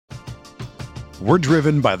We're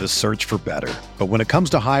driven by the search for better. But when it comes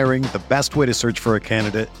to hiring, the best way to search for a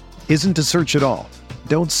candidate isn't to search at all.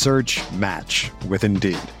 Don't search, match with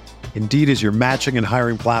Indeed. Indeed is your matching and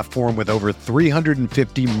hiring platform with over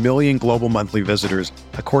 350 million global monthly visitors,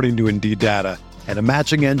 according to Indeed data, and a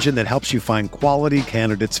matching engine that helps you find quality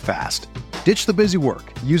candidates fast. Ditch the busy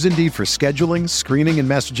work. Use Indeed for scheduling, screening, and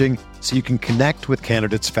messaging so you can connect with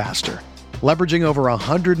candidates faster. Leveraging over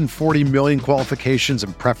 140 million qualifications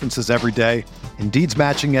and preferences every day, Indeed's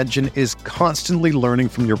matching engine is constantly learning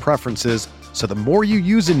from your preferences, so the more you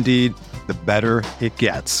use Indeed, the better it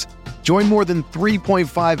gets. Join more than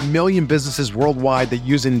 3.5 million businesses worldwide that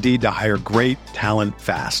use Indeed to hire great talent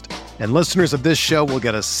fast. And listeners of this show will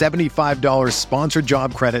get a $75 sponsored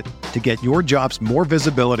job credit to get your jobs more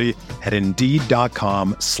visibility at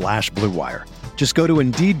Indeed.com/Blue Wire. Just go to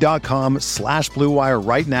Indeed.com/Blue Wire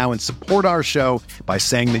right now and support our show by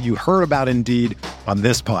saying that you heard about Indeed on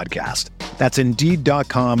this podcast. That's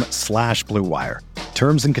Indeed.com/Blue Wire.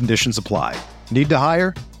 Terms and conditions apply. Need to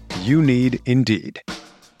hire? You need Indeed.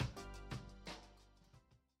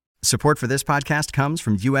 Support for this podcast comes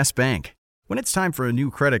from U.S. Bank. When it's time for a new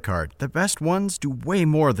credit card, the best ones do way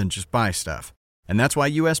more than just buy stuff. And that's why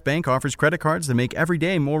U.S. Bank offers credit cards that make every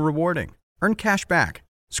day more rewarding. Earn cash back,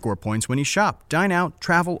 score points when you shop, dine out,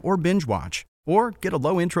 travel, or binge watch, or get a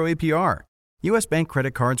low intro APR. U.S. Bank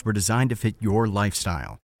credit cards were designed to fit your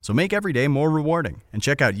lifestyle. So make every day more rewarding and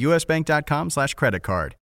check out usbank.com/credit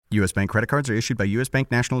card. U.S. Bank credit cards are issued by U.S. Bank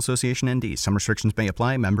National Association ND. Some restrictions may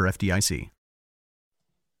apply. Member FDIC.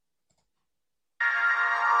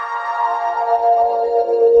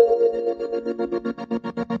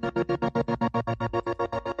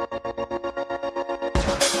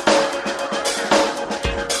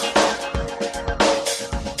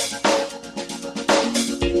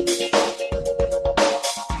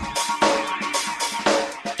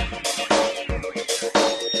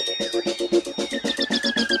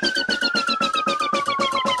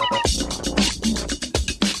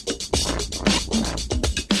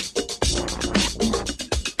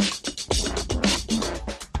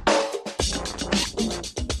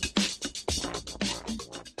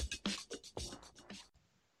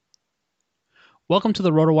 Welcome to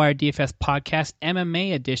the RotoWire DFS podcast,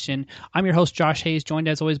 MMA edition. I'm your host, Josh Hayes, joined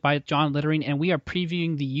as always by John Littering, and we are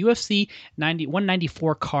previewing the UFC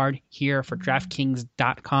 194 card here for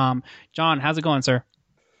DraftKings.com. John, how's it going, sir?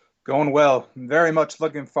 Going well. Very much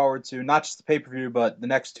looking forward to not just the pay-per-view, but the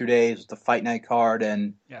next 2 days, the Fight Night card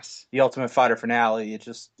and the Ultimate Fighter finale.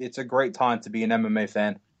 It's a great time to be an MMA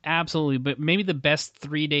fan. Absolutely, but maybe the best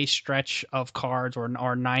 3-day stretch of cards or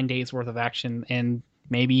 9 days worth of action in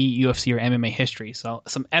maybe UFC or MMA history. So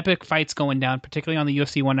some epic fights going down, particularly on the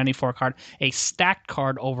UFC 194 card, a stacked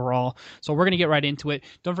card overall. So we're going to get right into it.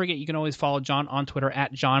 Don't forget, you can always follow John on Twitter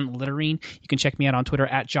at John Littering. You can check me out on Twitter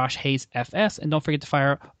at Josh Hayes FS. And don't forget to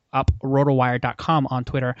fire up rotowire.com on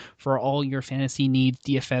Twitter for all your fantasy needs,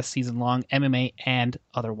 DFS season long, MMA, and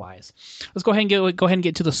otherwise. Let's go ahead and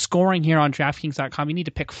get to the scoring here on DraftKings.com. You need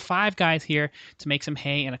to pick 5 guys here to make some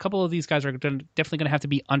hay, and a couple of these guys are definitely going to have to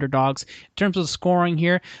be underdogs. In terms of the scoring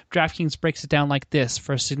here, DraftKings breaks it down like this.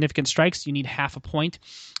 For significant strikes, you need half a point.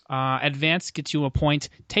 Advance gets you a point,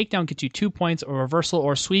 takedown gets you 2 points, a reversal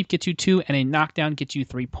or sweep gets you 2, and a knockdown gets you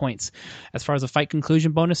 3 points. As far as the fight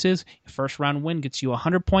conclusion bonuses, first round win gets you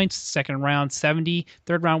 100 points, second round 70,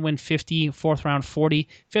 third round win 50, fourth round 40,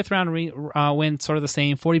 fifth round win sort of the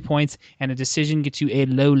same, 40 points, and a decision gets you a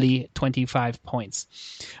lowly 25 points.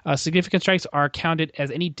 Significant strikes are counted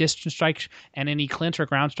as any distance strikes and any clinch or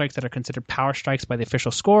ground strikes that are considered power strikes by the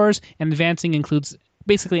official scorers, and advancing includes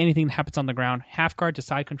basically anything that happens on the ground, half guard to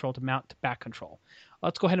side control to mount to back control.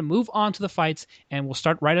 Let's go ahead and move on to the fights, and we'll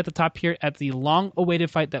start right at the top here at the long-awaited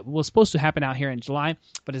fight that was supposed to happen out here in July,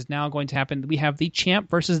 but is now going to happen. We have the champ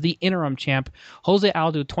versus the interim champ, Jose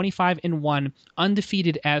Aldo, 25-1,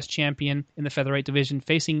 undefeated as champion in the featherweight division,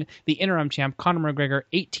 facing the interim champ, Conor McGregor,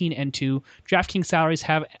 18-2. DraftKings salaries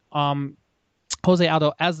have Jose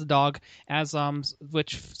Aldo as the dog, as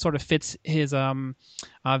which sort of fits his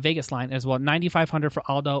Vegas line as well. 9,500 for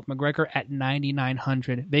Aldo, McGregor at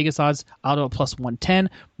 9,900. Vegas odds: Aldo at plus 110,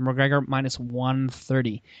 McGregor minus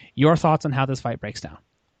 130. Your thoughts on how this fight breaks down?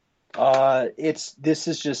 This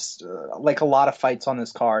is just like a lot of fights on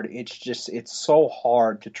this card. It's so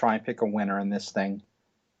hard to try and pick a winner in this thing.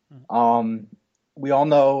 We all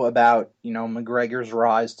know about McGregor's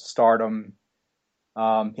rise to stardom.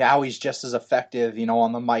 How he's just as effective,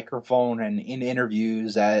 on the microphone and in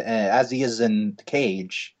interviews as he is in the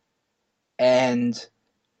cage. And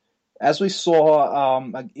as we saw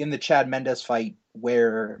in the Chad Mendes fight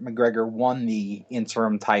where McGregor won the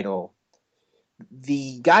interim title,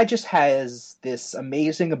 the guy just has this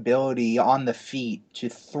amazing ability on the feet to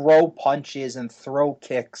throw punches and throw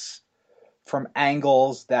kicks from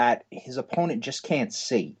angles that his opponent just can't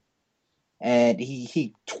see. And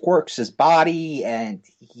he twerks his body and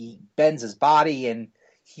he bends his body and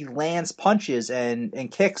he lands punches and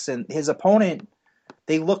kicks, and his opponent,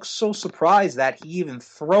 they look so surprised that he even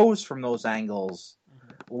throws from those angles,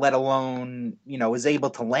 let alone, is able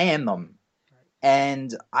to land them.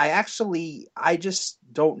 And I just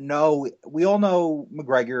don't know. We all know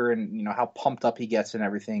McGregor and how pumped up he gets and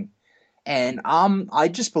everything. And I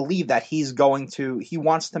just believe that he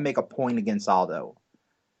wants to make a point against Aldo.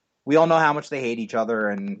 We all know how much they hate each other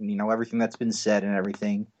and everything that's been said and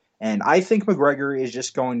everything. And I think McGregor is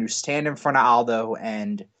just going to stand in front of Aldo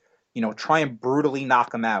and try and brutally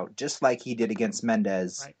knock him out, just like he did against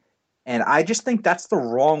Mendes. Right. And I just think that's the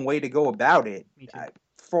wrong way to go about it.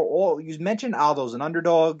 You mentioned Aldo's an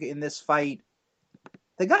underdog in this fight.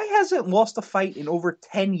 The guy hasn't lost a fight in over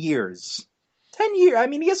 10 years. 10 years. I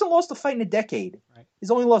mean, he hasn't lost a fight in a decade. Right.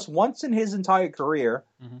 He's only lost once in his entire career.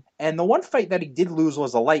 Mm-hmm. And the one fight that he did lose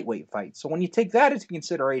was a lightweight fight. So when you take that into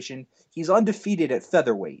consideration, he's undefeated at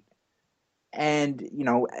featherweight. And,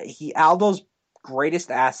 Aldo's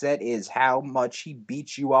greatest asset is how much he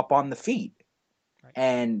beats you up on the feet. Right.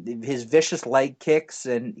 And his vicious leg kicks,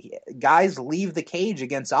 and guys leave the cage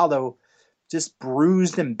against Aldo just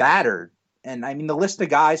bruised and battered. And I mean, the list of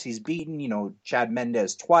guys he's beaten, Chad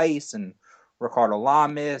Mendes twice, and Ricardo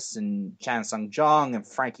Lamas, and Chan Sung Jung, and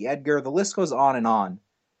Frankie Edgar. The list goes on and on.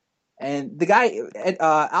 And the guy,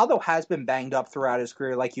 Aldo has been banged up throughout his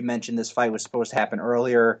career. Like you mentioned, this fight was supposed to happen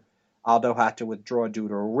earlier. Aldo had to withdraw due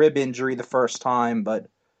to a rib injury the first time, but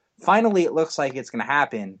finally it looks like it's going to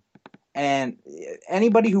happen. And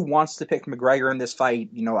anybody who wants to pick McGregor in this fight,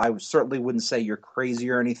 I certainly wouldn't say you're crazy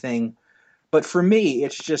or anything. But for me,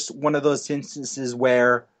 it's just one of those instances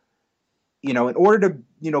where, in order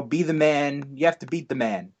to, be the man, you have to beat the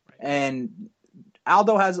man. And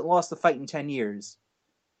Aldo hasn't lost a fight in 10 years.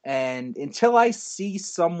 And until I see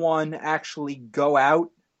someone actually go out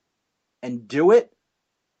and do it,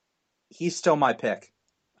 he's still my pick.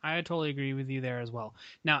 I totally agree with you there as well.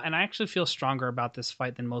 Now, and I actually feel stronger about this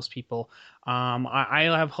fight than most people. I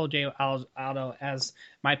have Jose Aldo as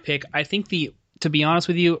my pick. I think to be honest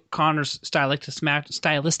with you, Conor's stylistic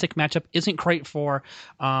matchup isn't great for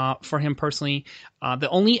him personally. The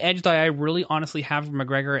only edge that I really honestly have for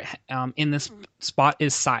McGregor in this spot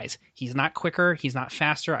is size. He's not quicker. He's not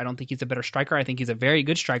faster. I don't think he's a better striker. I think he's a very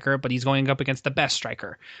good striker, but he's going up against the best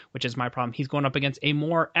striker, which is my problem. He's going up against a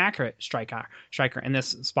more accurate striker in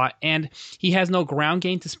this spot, and he has no ground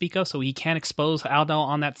game to speak of, so he can't expose Aldo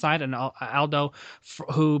on that side. And Aldo,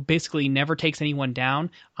 who basically never takes anyone down,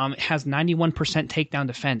 has 91% takedown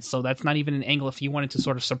defense, so that's not even an angle if you wanted to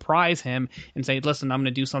sort of surprise him and say, listen, I'm going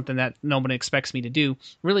to do something that nobody expects me to do.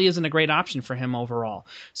 Really isn't a great option for him overall.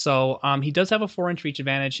 So he does have a 4-inch reach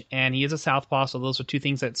advantage, and he is a southpaw, so those are two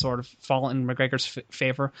things that sort of fall in McGregor's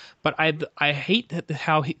favor. But I hate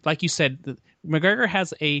how, like you said, McGregor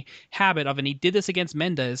has a habit of, and he did this against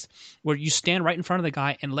Mendes, where you stand right in front of the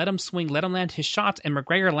guy and let him swing, let him land his shots, and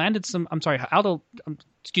McGregor landed some,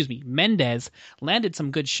 Mendes landed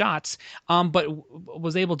some good shots, but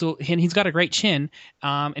was able to, and he's got a great chin,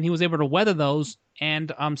 and he was able to weather those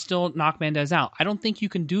and still knock Mendes out. I don't think you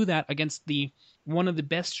can do that against one of the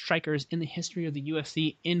best strikers in the history of the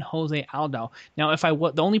UFC in Jose Aldo. Now,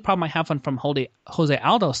 the only problem I have from Jose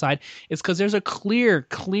Aldo's side is because there's a clear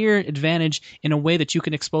advantage in a way that you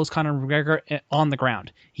can expose Conor McGregor on the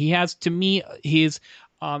ground. He has, to me, it's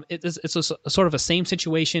a sort of a same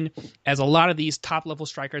situation as a lot of these top level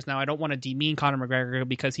strikers. Now, I don't want to demean Conor McGregor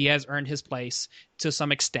because he has earned his place to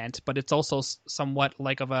some extent, but it's also somewhat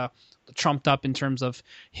like of a trumped up in terms of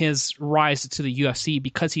his rise to the UFC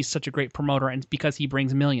because he's such a great promoter and because he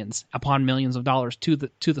brings millions upon millions of dollars to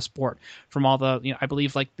the sport from all the, I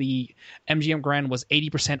believe like the MGM Grand was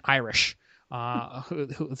 80% Irish.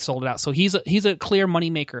 Who sold it out. So he's a clear money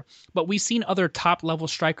maker. But we've seen other top level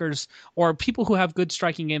strikers or people who have good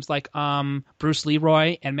striking games like Bruce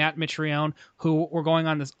Leroy and Matt Mitrione, who were going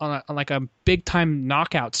on like a big time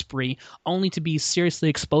knockout spree, only to be seriously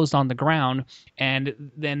exposed on the ground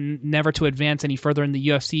and then never to advance any further in the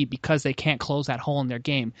UFC because they can't close that hole in their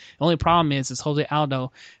game. The only problem is Jose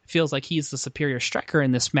Aldo feels like he's the superior striker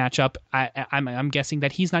in this matchup. I'm guessing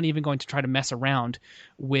that he's not even going to try to mess around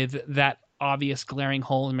with that obvious glaring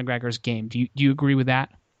hole in McGregor's game. Do you agree with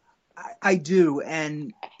that? I do,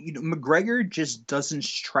 and McGregor just doesn't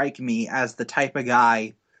strike me as the type of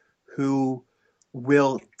guy who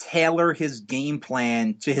will tailor his game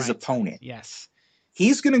plan to his opponent. Yes.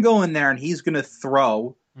 He's going to go in there and he's going to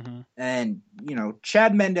throw, And,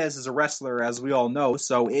 Chad Mendes is a wrestler, as we all know,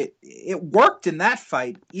 so it worked in that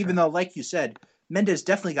fight, even though, like you said, Mendes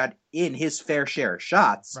definitely got in his fair share of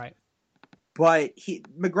shots. Right. But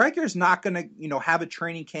McGregor's not going to, have a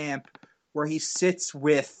training camp where he sits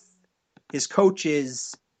with his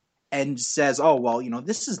coaches and says, oh, well,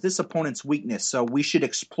 this is this opponent's weakness, so we should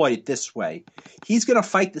exploit it this way. He's going to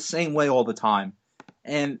fight the same way all the time.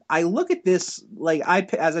 And I look at this,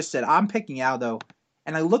 as I said, I'm picking Aldo,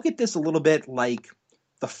 and I look at this a little bit like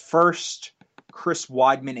the first Chris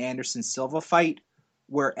Weidman-Anderson Silva fight,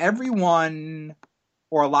 where everyone,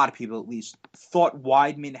 or a lot of people at least, thought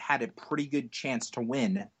Weidman had a pretty good chance to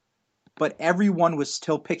win. But everyone was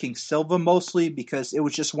still picking Silva mostly because it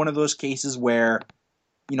was just one of those cases where,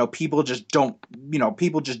 people just aren't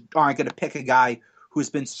going to pick a guy who's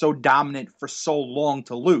been so dominant for so long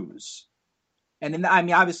to lose. And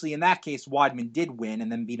obviously in that case, Weidman did win and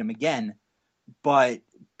then beat him again. But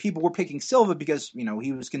people were picking Silva because,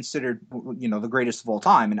 he was considered, the greatest of all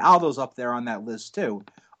time. And Aldo's up there on that list too.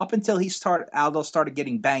 Up until Aldo started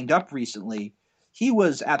getting banged up recently, he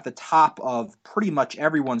was at the top of pretty much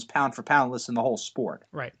everyone's pound-for-pound list in the whole sport.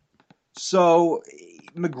 Right. So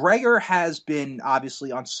McGregor has been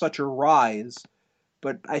obviously on such a rise,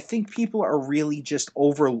 but I think people are really just I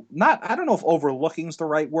don't know if overlooking is the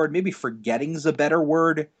right word, maybe forgetting is a better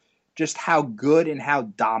word, just how good and how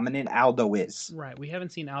dominant Aldo is. Right. We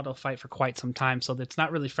haven't seen Aldo fight for quite some time, so it's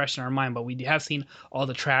not really fresh in our mind, but we have seen all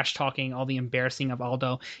the trash talking, all the embarrassing of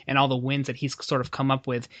Aldo, and all the wins that he's sort of come up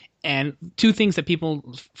with. And two things that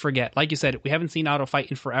people forget. Like you said, we haven't seen Aldo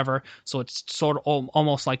fight in forever, so it's sort of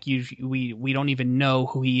almost like we don't even know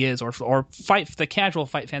who he is, or the casual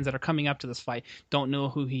fight fans that are coming up to this fight don't know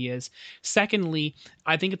who he is. Secondly,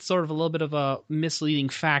 I think it's sort of a little bit of a misleading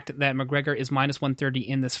fact that McGregor is minus 130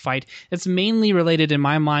 in this fight. It's mainly related in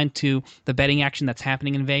my mind to the betting action that's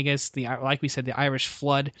happening in Vegas. Like we said, the Irish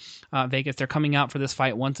flood Vegas. They're coming out for this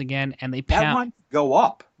fight once again, and they that might go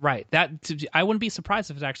up. Right. I wouldn't be surprised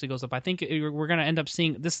if it actually goes up. I think we're going to end up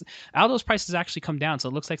seeing this. Aldo's prices actually come down, so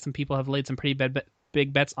it looks like some people have laid some pretty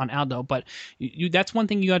big bets on Aldo. But that's one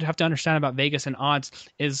thing you have to understand about Vegas and odds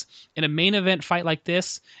is in a main event fight like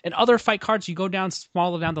this, and other fight cards, you go down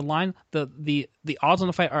smaller down the line, the odds on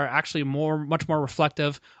the fight are actually much more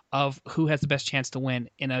reflective of who has the best chance to win.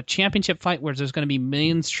 In a championship fight where there's going to be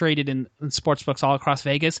millions traded in sports books all across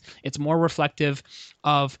Vegas, it's more reflective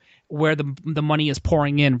of where the money is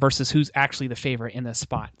pouring in versus who's actually the favorite in this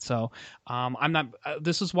spot. So I'm not.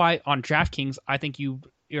 This is why on DraftKings I think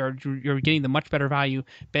you're getting the much better value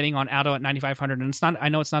betting on Aldo at 9,500. And it's not. I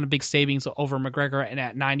know it's not a big savings over McGregor and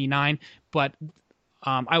at 99, but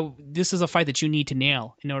this is a fight that you need to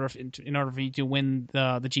nail in order for you to win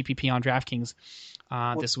the GPP on DraftKings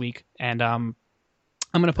this week. And I'm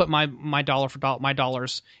going to put my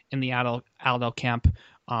dollars in the Aldo camp.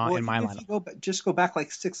 In my lineup. Just go back like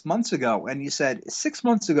 6 months ago, and you said 6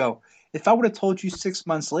 months ago, if I would have told you 6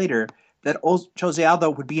 months later that Jose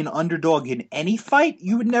Aldo would be an underdog in any fight,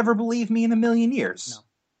 you would never believe me in a million years.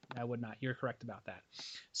 No, I would not. You're correct about that.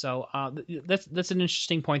 So that's an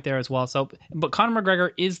interesting point there as well. So, but Conor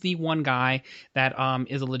McGregor is the one guy that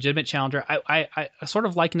is a legitimate challenger. I sort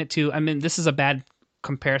of liken it to. I mean, this is a bad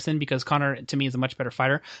comparison because Conor to me is a much better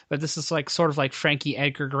fighter, but this is sort of like Frankie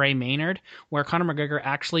Edgar Gray Maynard, where Conor McGregor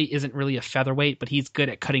actually isn't really a featherweight, but he's good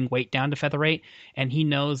at cutting weight down to featherweight, and he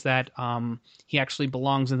knows that he actually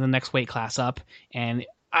belongs in the next weight class up. And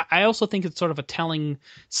I also think it's sort of a telling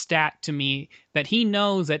stat to me that he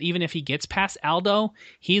knows that even if he gets past Aldo,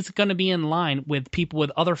 he's going to be in line with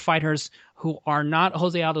other fighters who are not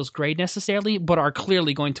Jose Aldo's grade necessarily, but are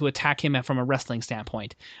clearly going to attack him from a wrestling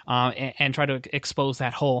standpoint and try to expose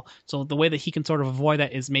that hole. So the way that he can sort of avoid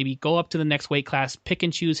that is maybe go up to the next weight class, pick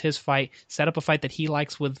and choose his fight, set up a fight that he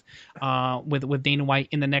likes with Dana White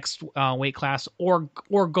in the next weight class, or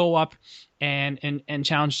go up and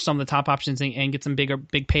challenge some of the top options and get some big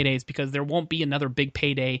paydays, because there won't be another big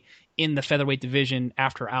payday in the featherweight division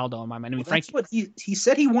after Aldo in my mind. I mean, that's what he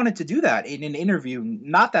said. He wanted to do that in an interview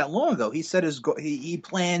not that long ago. He said he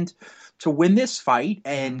planned to win this fight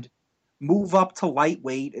and move up to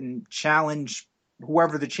lightweight and challenge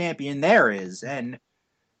whoever the champion there is, and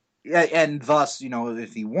thus,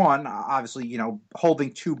 if he won, obviously,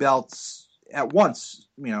 holding two belts at once,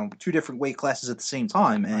 two different weight classes at the same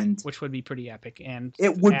time, and which would be pretty epic. And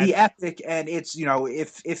it would be epic, and it's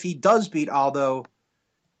if he does beat Aldo.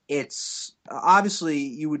 It's obviously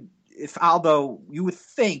you would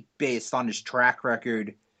think based on his track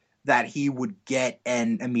record that he would get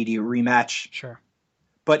an immediate rematch. Sure.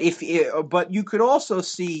 But but you could also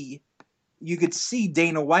see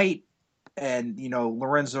Dana White and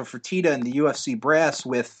Lorenzo Fertitta and the UFC brass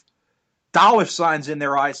with dollar signs in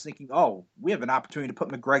their eyes, thinking, "Oh, we have an opportunity to put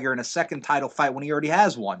McGregor in a second title fight when he already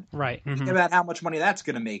has one." Right. Think about how much money that's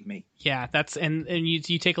going to make me. Yeah, that's and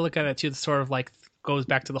you take a look at it too. It's sort of like goes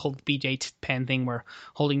back to the whole BJ Penn thing where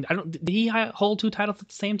holding. Did he hold 2 titles at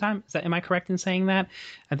the same time? Am I correct in saying that?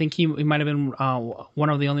 I think he might have been one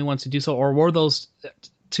of the only ones to do so, or were those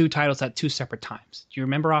 2 titles at 2 separate times? Do you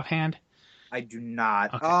remember offhand? I do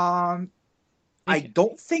not. Okay. I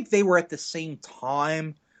don't think they were at the same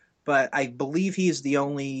time, but I believe he's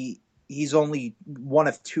only one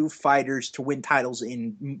of 2 fighters to win titles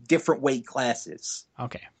in different weight classes.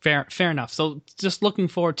 Okay, fair enough. So just looking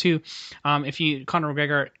forward to if Conor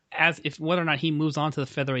McGregor, whether or not he moves on to the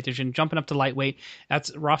featherweight division, jumping up to lightweight.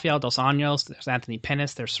 That's Rafael Dos Anjos. There's Anthony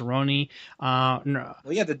Pettis. There's Cerrone. Well,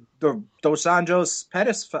 yeah, the Dos Anjos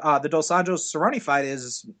Pettis, the Dos Anjos Cerrone fight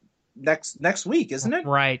is next week, isn't it?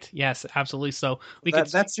 Right. Yes, absolutely. So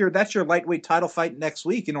that's your lightweight title fight next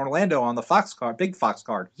week in Orlando on the Fox card, big Fox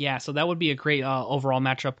card. Yeah, so that would be a great overall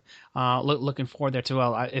matchup. Looking forward there too.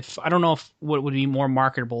 I don't know if what would be more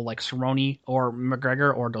marketable, like Cerrone or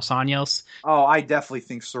McGregor or Dos Anjos. Oh, I definitely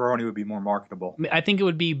think Cerrone would be more marketable. I think it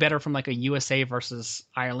would be better from like a USA versus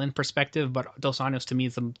Ireland perspective, but Dos Anjos to me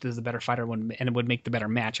is the better fighter and it would make the better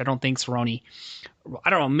match. I don't think Cerrone. I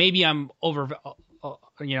don't know. Maybe I'm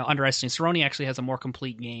underestimating. Cerrone actually has a more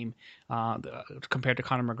complete game compared to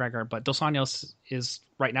Conor McGregor, but Dos Anjos is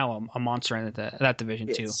right now a monster in that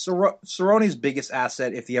division too. Cerrone's biggest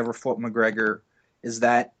asset, if he ever fought McGregor, is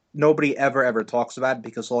that nobody ever talks about it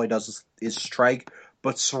because all he does is strike.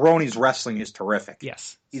 But Cerrone's wrestling is terrific.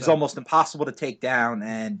 Yes. He's almost impossible to take down,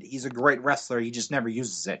 and he's a great wrestler. He just never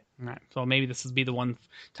uses it. All right. So maybe this would be the one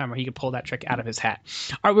time where he could pull that trick out of his hat.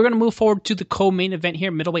 All right, we're going to move forward to the co-main event here,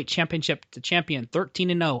 middleweight championship. The champion,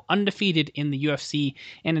 13-0, undefeated in the UFC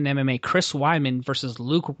and in MMA, Chris Weidman versus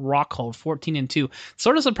Luke Rockhold, 14-2.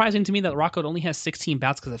 Sort of surprising to me that Rockhold only has 16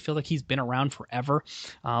 bouts because I feel like he's been around forever.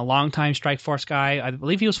 Long-time Strikeforce guy. I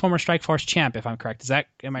believe he was former Strikeforce champ, if I'm correct.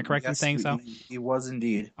 Am I correct in saying so? He was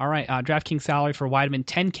indeed. All right. DraftKings salary for Weidman,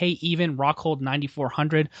 $10K even. Rockhold,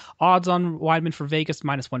 9,400. Odds on Weidman for Vegas,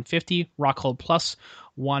 -150. Rockhold plus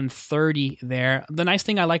 130 there. The nice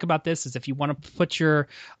thing I like about this is if you want to put your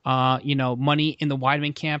money in the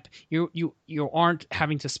Weidman camp, you aren't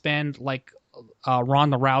having to spend like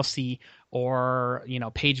Ronda Rousey or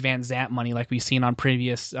Paige Van Zant money like we've seen on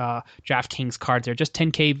previous DraftKings cards there. Just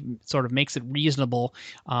 10K sort of makes it reasonable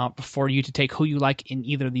for you to take who you like in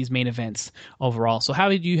either of these main events overall. So how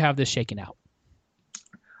did you have this shaken out?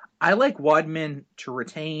 I like Weidman to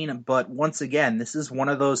retain, but once again, this is one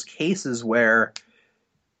of those cases where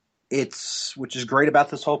which is great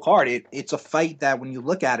about this whole card. It's a fight that when you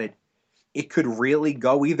look at it, it could really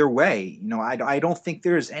go either way. I don't think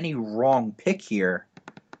there's any wrong pick here.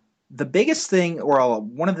 The biggest thing, or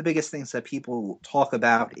one of the biggest things that people talk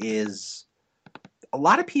about is a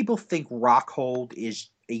lot of people think Rockhold is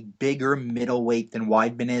a bigger middleweight than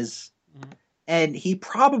Weidman is. Mm-hmm. And he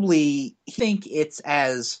probably think it's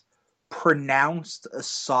as pronounced a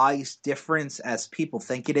size difference as people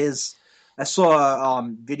think it is. I saw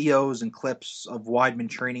videos and clips of Weidman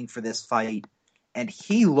training for this fight, and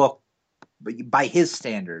he looked, by his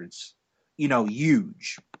standards,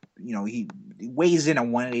 huge. He weighs in at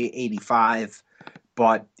 185,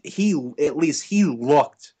 but he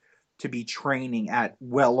looked to be training at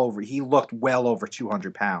well over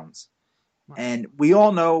 200 pounds. Wow. And we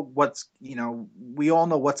all know what's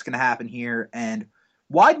going to happen here. And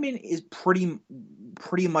Weidman is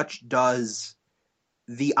pretty much does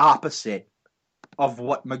the opposite of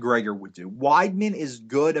what McGregor would do. Weidman is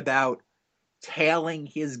good about tailing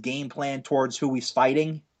his game plan towards who he's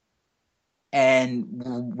fighting. And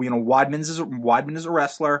Weidman is a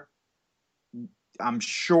wrestler. I'm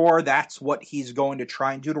sure that's what he's going to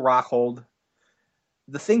try and do to Rockhold.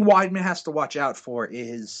 The thing Weidman has to watch out for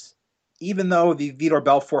is, even though the Vitor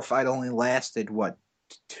Belfort fight only lasted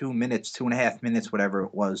 2 minutes, 2.5 minutes, whatever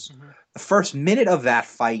it was, mm-hmm. The first minute of that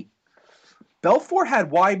fight, Belfort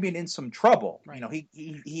had Weidman in some trouble. Right.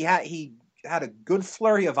 He had a good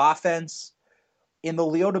flurry of offense. In the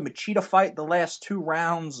Lyoto Machida fight, the last 2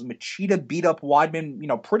 rounds, Machida beat up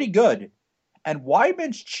Weidman, pretty good. And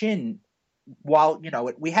Weidman's chin, while,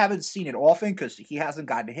 we haven't seen it often because he hasn't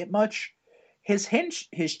gotten hit much, his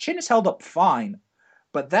chin is held up fine.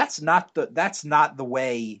 But that's not the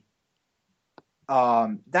way.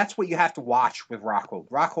 That's what you have to watch with Rockhold.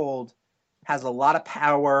 Rockhold has a lot of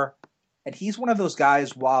power, and he's one of those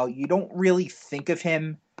guys. While you don't really think of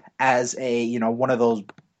him as one of those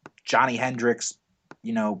Johnny Hendricks,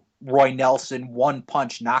 Roy Nelson, one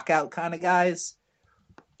punch knockout kind of guys,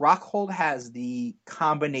 Rockhold has the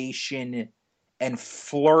combination and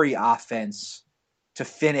flurry offense to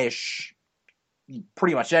finish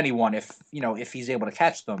pretty much anyone if he's able to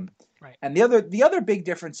catch them. Right. And the other big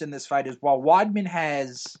difference in this fight is while Weidman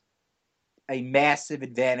has a massive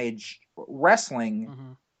advantage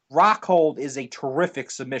wrestling, Rockhold is a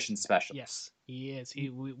terrific submission specialist. Yes, he is.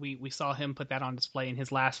 We saw him put that on display in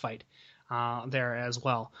his last fight there as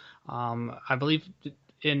well. I believe,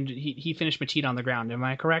 and he finished Machida on the ground. Am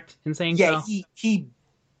I correct in saying so? Yeah, he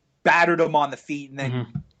battered him on the feet and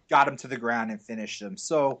then got him to the ground and finished him.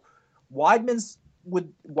 So Weidman's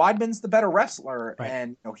the better wrestler, right.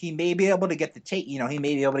 And he may be able to get he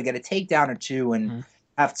may be able to get a takedown or two and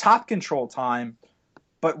have top control time.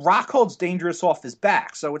 But Rockhold's dangerous off his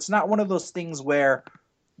back, so it's not one of those things where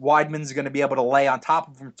Weidman's going to be able to lay on top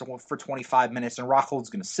of him for 25 minutes and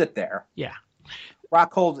Rockhold's going to sit there. Yeah.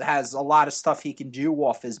 Rockhold has a lot of stuff he can do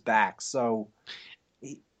off his back, so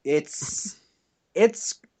it's and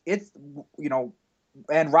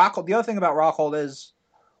Rockhold. The other thing about Rockhold is,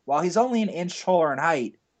 while he's only an inch taller in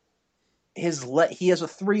height, he has a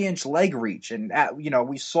 3-inch leg reach, and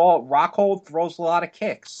we saw Rockhold throws a lot of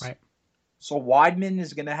kicks. Right. So Weidman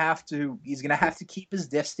is going to have to keep his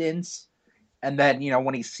distance, and then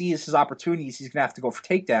when he sees his opportunities, he's going to have to go for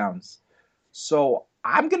takedowns. So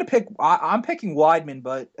I'm picking Weidman,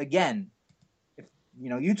 but again, if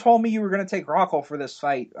you told me you were going to take Rockhold for this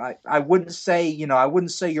fight, I wouldn't say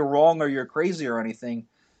you're wrong or you're crazy or anything.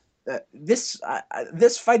 This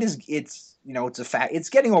fight it's a fact. It's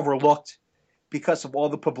getting overlooked because of all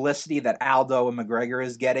the publicity that Aldo and McGregor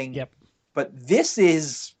is getting. Yep. But this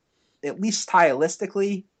is, at least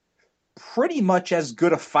stylistically, pretty much as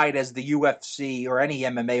good a fight as the UFC or any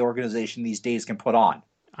MMA organization these days can put on.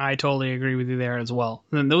 I totally agree with you there as well.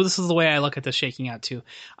 And this is the way I look at this shaking out too.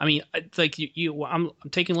 I mean, it's like I'm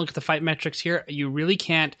taking a look at the fight metrics here. You really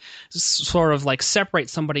can't sort of like separate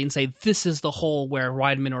somebody and say this is the hole where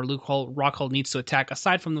Weidman or Rockhold needs to attack.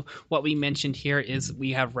 Aside from what we mentioned here, is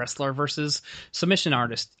we have wrestler versus submission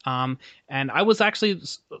artist. And I was actually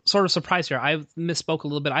sort of surprised here. I misspoke a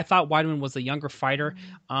little bit. I thought Weidman was a younger fighter.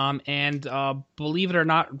 And believe it or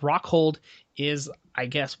not, Rockhold is, I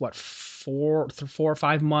guess, what, 4 or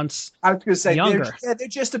 5 months. I was going to say younger.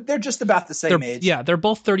 They're just about the same age. Yeah, they're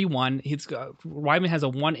both 31. Weidman has a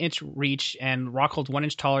 1-inch reach, and Rockhold's 1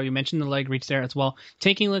 inch taller. You mentioned the leg reach there as well.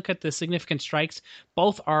 Taking a look at the significant strikes,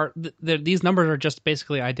 both are these numbers are just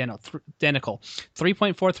basically identical.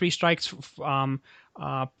 3.43 strikes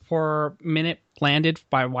per minute landed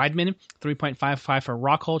by Weidman, 3.55 for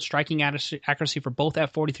Rockhold. Striking accuracy for both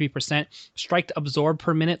at 43%. Strike absorbed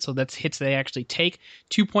per minute, so that's hits they actually take,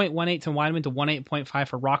 2.18 to Weidman to 18.5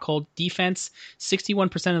 for Rockhold. Defense,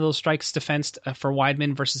 61% of those strikes defensed for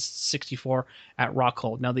Weidman versus 64 at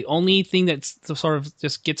Rockhold. Now, the only thing that's sort of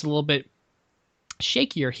just gets a little bit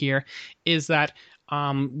shakier here is that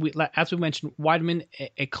as we mentioned, Weidman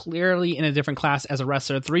clearly in a different class as a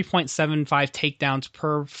wrestler. 3.75 takedowns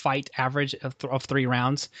per fight average of 3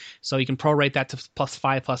 rounds. So you can prorate that to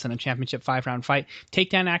 +5 plus in a championship 5-round fight.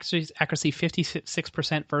 Takedown accuracy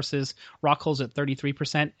 56% versus Rockhold's at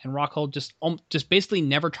 33%. And Rockhold just basically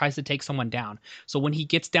never tries to take someone down. So when he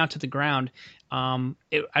gets down to the ground, I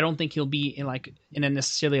don't think he'll be in a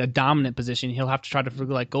necessarily a dominant position. He'll have to try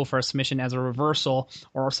to go for a submission as a reversal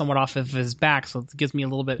or somewhat off of his back. So it gives me a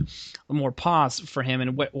little bit more pause for him,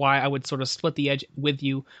 and why I would sort of split the edge with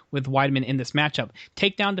Weidman in this matchup.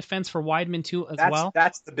 Takedown defense for Weidman too as well.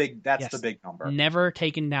 That's the big number. Never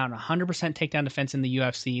taken down, 100% takedown defense in the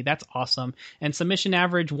UFC. That's awesome. And submission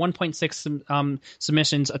average 1.6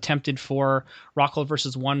 submissions attempted for Rockhold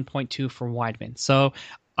versus 1.2 for Weidman. So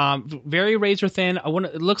very razor thin.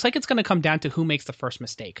 It looks like it's going to come down to who makes the first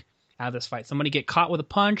mistake out of this fight. Somebody get caught with a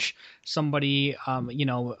punch. Somebody,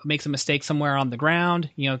 makes a mistake somewhere on the ground.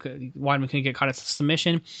 Weidman can get caught at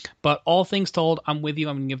submission. But all things told, I'm with you.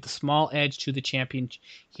 I'm going to give the small edge to the champion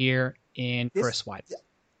here in Chris Weidman.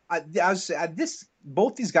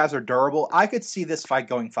 Both these guys are durable. I could see this fight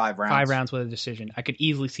going 5 rounds. 5 rounds with a decision. I could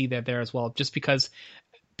easily see that there as well, just because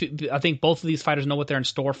I think both of these fighters know what they're in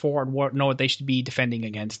store for and know what they should be defending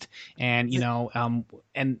against. And,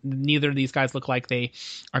 and neither of these guys look like they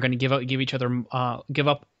are going to give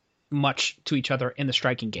up much to each other in the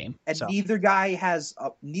striking game. And neither guy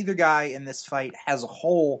in this fight has a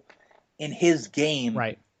hole in his game.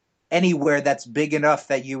 Right. Anywhere that's big enough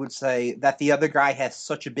that you would say that the other guy has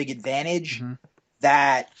such a big advantage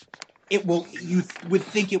that you would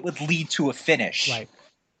think it would lead to a finish. Right.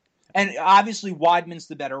 And obviously Weidman's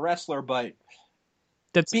the better wrestler, but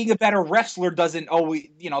being a better wrestler doesn't always,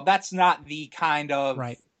 that's not the kind of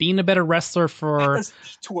being a better wrestler for that doesn't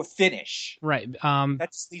lead to a finish. Right. That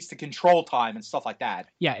just leads to control time and stuff like that.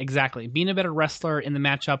 Yeah, exactly. Being a better wrestler in the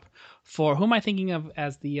matchup for who am I thinking of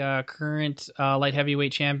as the current light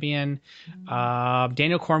heavyweight champion?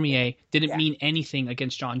 Daniel Cormier didn't mean anything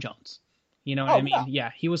against John Jones. You know what I mean? No. Yeah,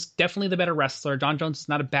 he was definitely the better wrestler. John Jones is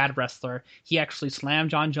not a bad wrestler. He actually slammed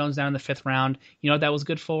John Jones down in the 5th round. You know what that was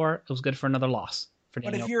good for? It was good for another loss.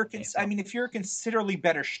 But if you're, if you're a considerably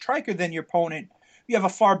better striker than your opponent, you have a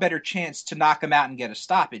far better chance to knock him out and get a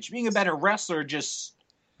stoppage. Being a better wrestler just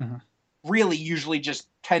really usually just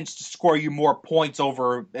tends to score you more points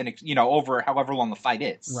over over however long the fight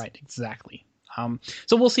is. Right, exactly.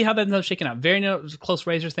 So we'll see how that ends up shaking out. Very close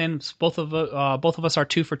razors then. Both of us are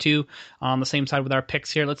 2 for 2 on the same side with our picks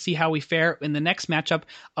here. Let's see how we fare in the next matchup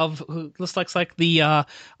of who looks like the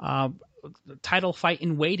title fight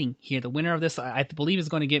in waiting here. The winner of this, I believe, is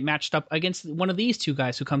going to get matched up against one of these two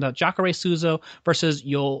guys who comes out. Jacare Souza versus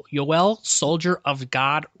Yoel Soldier of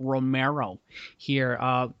God Romero here.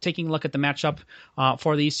 Taking a look at the matchup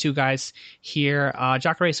for these two guys here.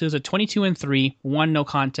 Jacare Souza 22-3, 1 no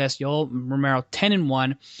contest. Yoel Romero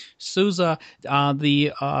 10-1. Souza,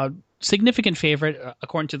 the significant favorite,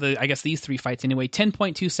 according to these 3 fights anyway.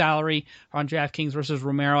 10.2 salary on DraftKings versus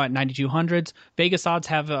Romero at 9,200. Vegas odds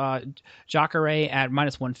have Jacare at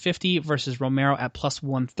 -150 versus Romero at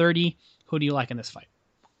 +130. Who do you like in this fight?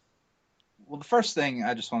 Well, the first thing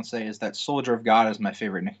I just want to say is that Soldier of God is my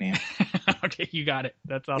favorite nickname. Okay, you got it.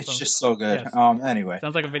 That's awesome. It's just so good. Yes. Anyway.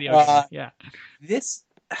 Sounds like a video game. Yeah. This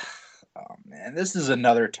is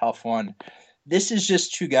another tough one. This is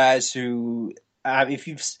just two guys who... if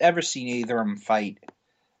you've ever seen either of them fight,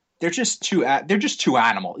 they're just too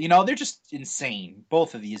animal. They're just insane.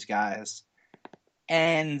 Both of these guys,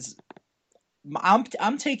 and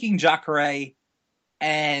I'm taking Jacare.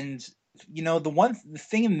 And the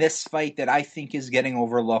thing in this fight that I think is getting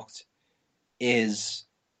overlooked is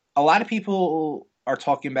a lot of people are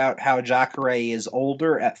talking about how Jacare is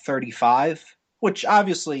older at 35, which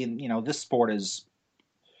obviously this sport is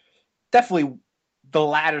definitely the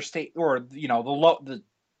latter state, or the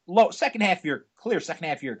low second half of your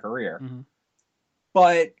career. Mm-hmm.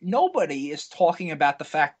 But nobody is talking about the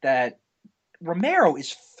fact that Romero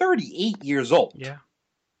is 38 years old. Yeah.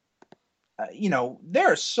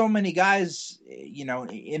 There are so many guys,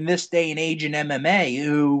 in this day and age in MMA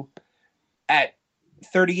who, at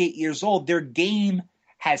 38 years old, their game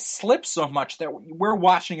has slipped so much that we're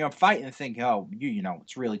watching them fight and think, oh,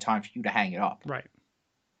 it's really time for you to hang it up. Right.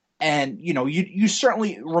 And, you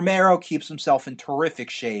certainly, Romero keeps himself in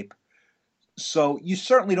terrific shape. So you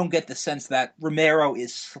certainly don't get the sense that Romero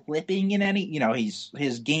is slipping in any,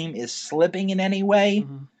 his game is slipping in any way.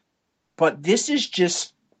 Mm-hmm. But this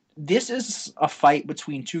is a fight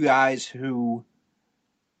between two guys who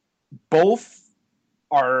both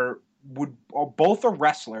are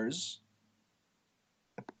wrestlers.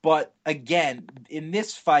 But again, in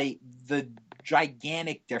this fight, the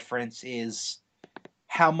gigantic difference is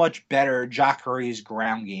how much better Jacare's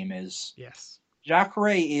ground game is. Yes. Jacare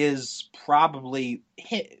is probably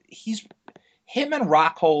him and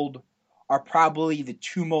Rockhold are probably the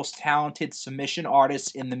 2 most talented submission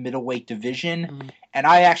artists in the middleweight division. Mm-hmm. And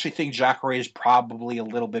I actually think Jacare is probably a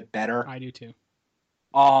little bit better. I do too.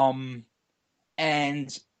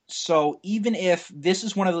 And so even if this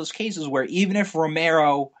is one of those cases where even if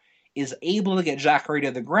Romero is able to get Jacare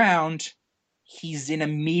to the ground, he's in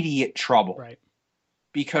immediate trouble. Right.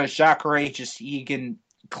 Because Jacare he can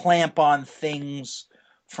clamp on things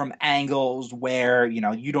from angles where,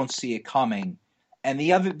 you don't see it coming. And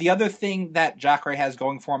the other thing that Jacare has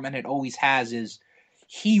going for him, and it always has, is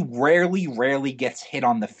he rarely gets hit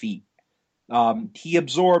on the feet. He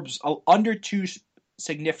absorbs under 2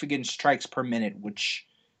 significant strikes per minute, which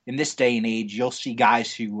in this day and age, you'll see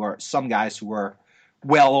some guys who are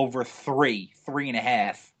well over 3.5.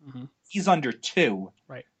 Mm-hmm. He's under 2.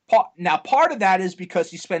 Right. Now, part of that is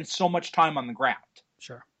because he spends so much time on the ground.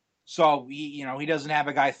 Sure. So, he doesn't have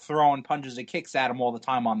a guy throwing punches and kicks at him all the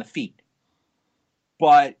time on the feet.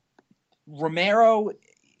 But Romero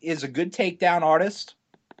is a good takedown artist,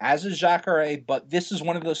 as is Jacare, but this is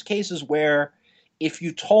one of those cases where if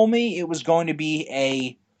you told me it was going to be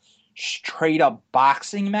a straight-up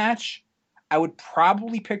boxing match, I would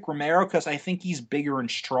probably pick Romero because I think he's bigger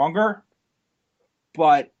and stronger.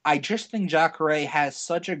 But I just think Jacare has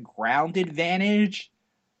such a ground advantage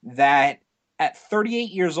that at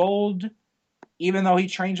 38 years old, even though he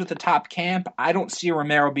trains with the top camp, I don't see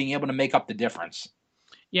Romero being able to make up the difference.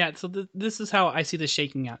 Yeah, so this is how I see this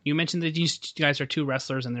shaking out. You mentioned that these guys are 2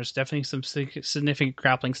 wrestlers, and there's definitely some significant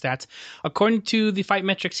grappling stats. According to the fight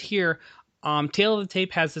metrics here, Tail of the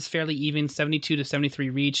tape has this fairly even 72 to 73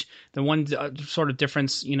 reach. The one sort of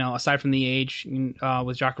difference, aside from the age,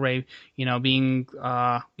 with Jacare, being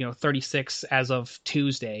 36 as of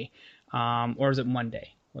Tuesday, or is it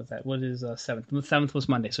Monday? What is 7th? The 7th was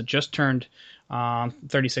Monday, so just turned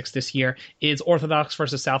 36 this year. Is orthodox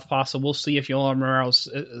versus southpaw, so we'll see if Yoel Romero's,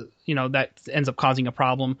 that ends up causing a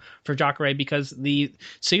problem for Jacare, because the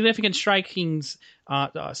significant strikings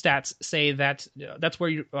stats say that that's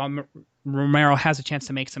where Romero has a chance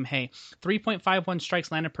to make some hay. 3.51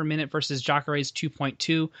 strikes landed per minute versus Jacare's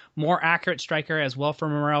 2.2. More accurate striker as well for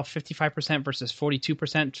Romero, 55% versus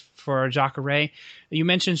 42% for Jacare. You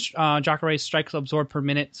mentioned Jacare's strikes absorbed per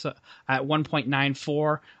minute at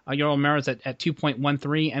 1.94. Yoel Romero's at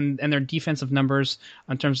 2.13, and their defensive numbers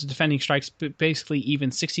in terms of defending strikes basically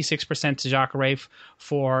even, 66% to Jacare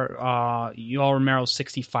for Yoel Romero's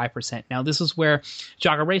 65%. Now this is where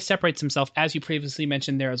Jacare separates himself, as you previously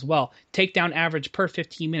mentioned there as well. Takedown average per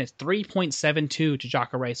 15 minutes, 3.72 to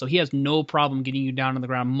Jacare. So he has no problem getting you down on the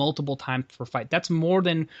ground multiple times per fight. That's more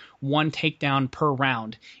than one takedown per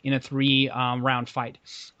round in a 3-round fight,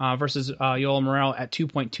 versus Yoel Romero at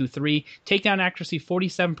 2.23. Takedown accuracy,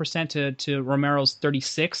 47% to Romero's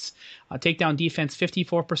 36. Takedown defense,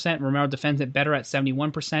 54%. Romero defends it better at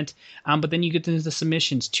 71%. But then you get into the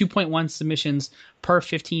submissions, 2.1 submissions per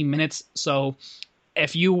 15 minutes. So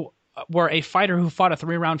if you were a fighter who fought a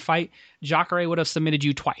 3-round fight, Jacare would have submitted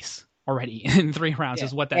you twice already in 3 rounds,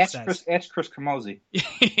 is what that says. Ask Chris Camozzi.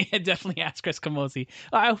 Yeah, definitely ask Chris Camozzi.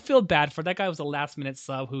 I feel bad for that guy. Was a last-minute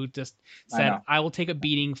sub who just said, I will take a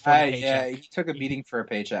beating for a paycheck. Yeah, he took a beating for a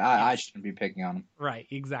paycheck. I shouldn't be picking on him. Right,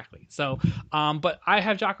 exactly. So, but I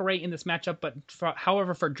have Jacare in this matchup. But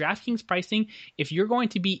however, for DraftKings pricing, if you're going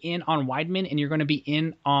to be in on Weidman and you're going to be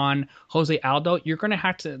in on Jose Aldo, you're going to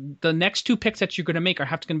have to, the next 2 picks that you're going to make are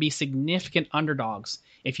going to be significant underdogs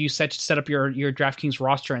if you set up your DraftKings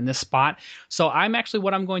roster in this spot. So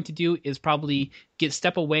what I'm going to do is probably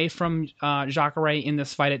step away from Jacare in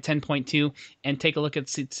this fight at 10.2 and take a look at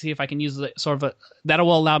see if I can use that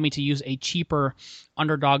will allow me to use a cheaper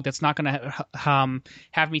underdog that's not going to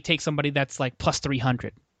have me take somebody that's like plus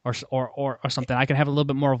 300 or something. I can have a little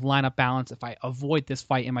bit more of lineup balance if I avoid this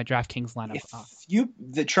fight in my DraftKings lineup.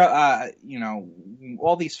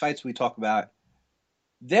 All these fights we talk about,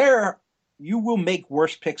 you will make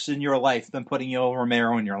worse picks in your life than putting Yoel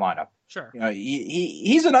Romero in your lineup. Sure.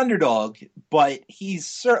 He's an underdog, but he's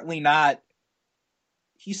certainly not.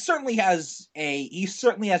 He certainly has a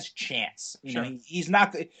chance. He's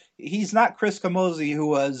not Chris Camozzi, who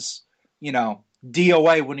was,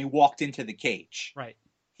 DOA when he walked into the cage. Right.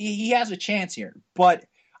 He has a chance here, but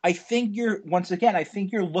I think you're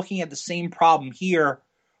looking at the same problem here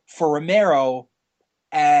for Romero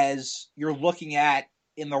as you're looking at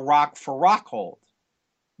in the Rock for Rockhold.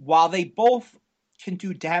 While they both can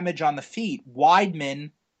do damage on the feet,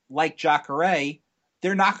 Weidman, like Jacare,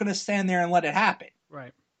 they're not going to stand there and let it happen.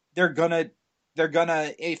 Right. They're gonna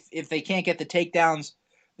if they can't get the takedowns,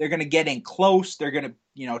 they're gonna get in close. They're gonna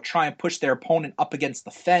try and push their opponent up against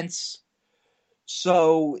the fence.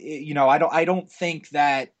 So I don't think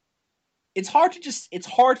that it's hard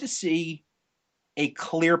to see a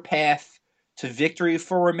clear path to victory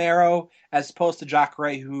for Romero as opposed to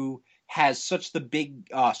Jacare, who has such a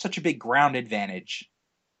big ground advantage.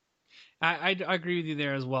 I agree with you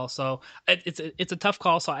there as well. So it's a tough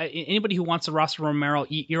call. So anybody who wants to roster Romero,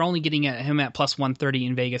 you're only getting him at plus 130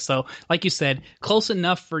 in Vegas. So like you said, close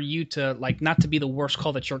enough for you to not to be the worst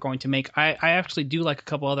call that you're going to make. I actually do like a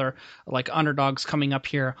couple other underdogs coming up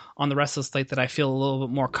here on the rest of the slate that I feel a little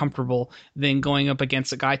bit more comfortable than going up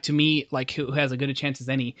against a guy to me who has as good a chance as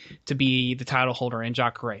any to be the title holder in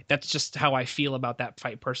Jacare. That's just how I feel about that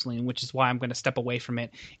fight personally, and which is why I'm going to step away from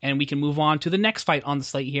it. And we can move on to the next fight on the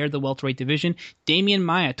slate here, the welterweight division. Damian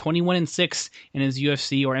Maia, 21-6 in his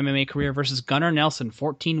UFC or MMA career versus Gunnar Nelson,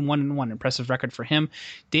 14-1-1. Impressive record for him.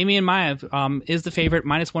 Damian Maia is the favorite,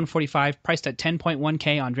 minus 145, priced at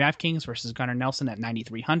 10.1K on DraftKings versus Gunnar Nelson at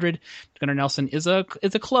 9,300. Gunnar Nelson is a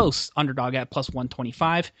close underdog at plus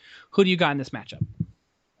 125. Who do you got in this matchup?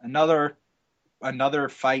 Another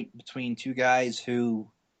fight between two guys who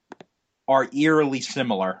are eerily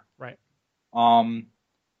similar. Right.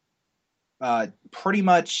 Pretty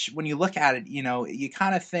much when you look at it, you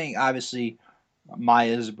kind of think, obviously, Maia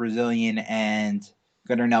is Brazilian and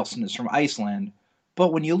Gunnar Nelson is from Iceland.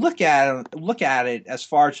 But when you look at it as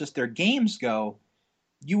far as just their games go,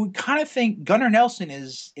 you would kind of think Gunnar Nelson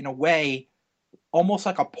is, in a way, almost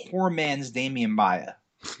like a poor man's Damian Maia.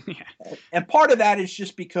 Yeah. And part of that is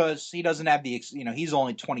just because he doesn't have he's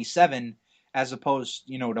only 27, as opposed,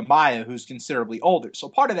 to Maia, who's considerably older. So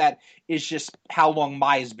part of that is just how long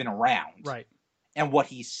Maia's been around. Right. And what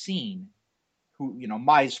he's seen. Who,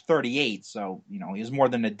 Maia's 38, so, he's more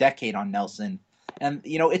than a decade on Nelson. And,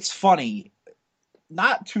 it's funny,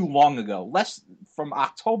 not too long ago, from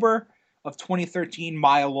October of 2013,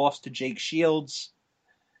 Maia lost to Jake Shields.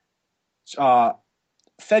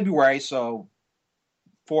 February, so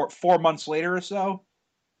 4 months later or so,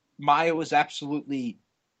 Maia was absolutely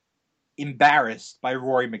embarrassed by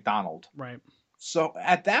Rory McDonald. Right. So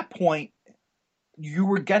at that point, you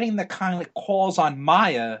were getting the kind of calls on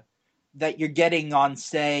Maia that you're getting on,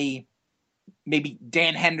 say, maybe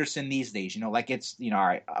Dan Henderson these days. Like it's, all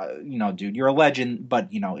right, dude, you're a legend, but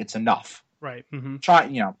it's enough. Right. Mm-hmm.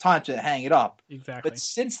 Time to hang it up. Exactly. But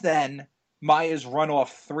since then, Maia's run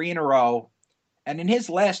off 3 in a row, and in his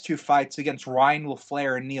last 2 fights against Ryan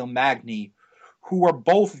LaFleur and Neil Magny, who were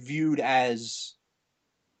both viewed as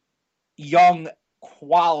young,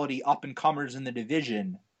 quality up-and-comers in the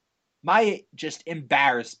division, Maia just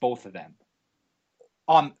embarrassed both of them.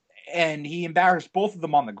 And he embarrassed both of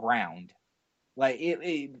them on the ground. Like,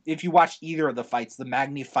 if you watch either of the fights, the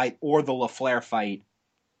Magny fight or the LaFleur fight,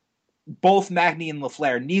 both Magny and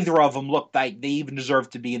LaFleur, neither of them looked like they even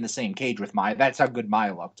deserved to be in the same cage with Maia. That's how good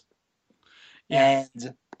Maia looked. Yeah.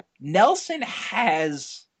 And Nelson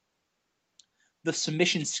has the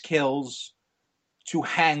submission skills to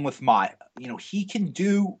hang with Maia. He can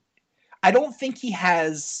do... I don't think he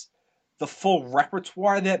has the full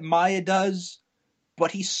repertoire that Maia does,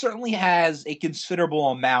 but he certainly has a considerable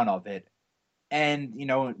amount of it. And,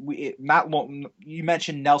 you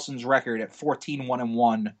mentioned Nelson's record at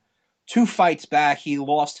 14-1-1. 2 fights back, he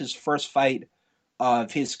lost his first fight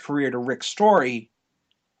of his career to Rick Story.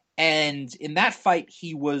 And in that fight,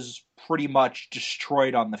 he was pretty much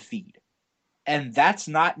destroyed on the feet. And that's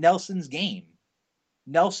not Nelson's game.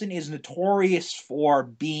 Nelson is notorious for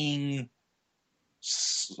being,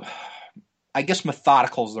 I guess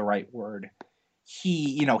methodical is the right word.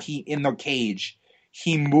 He in the cage,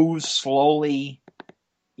 he moves slowly.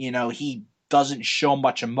 He doesn't show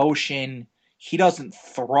much emotion. He doesn't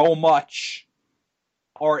throw much,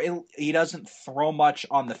 he doesn't throw much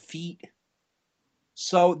on the feet.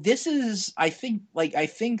 So this is, I think,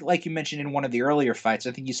 like you mentioned in one of the earlier fights,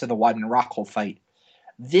 I think you said the Weidman Rockhold fight.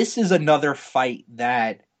 This is another fight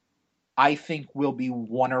that I think will be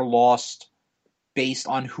won or lost based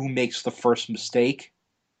on who makes the first mistake.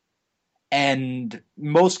 And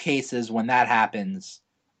most cases, when that happens,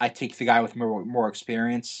 I take the guy with more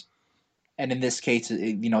experience. And in this case,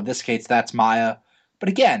 that's Maia. But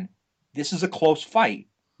again, this is a close fight.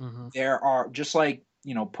 Mm-hmm. There are, just like,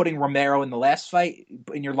 putting Romero in the last fight,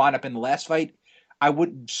 in your lineup in the last fight, I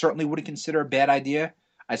certainly wouldn't consider a bad idea.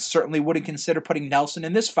 I certainly wouldn't consider putting Nelson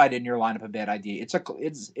in this fight in your lineup a bad idea.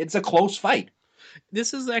 It's a close fight.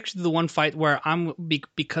 This is actually the one fight where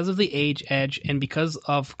because of the age edge and because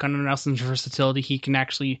of Gunnar Nelson's versatility, he can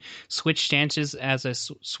actually switch stances as a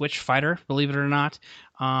switch fighter, believe it or not.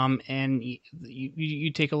 And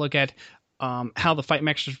you take a look at how the fight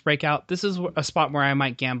matches break out. This is a spot where I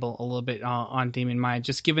might gamble a little bit on Demian Maia,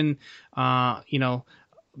 just given how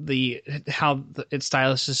it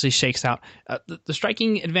stylistically shakes out. The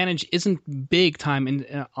striking advantage isn't big time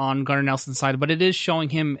on Gunnar Nelson's side, but it is showing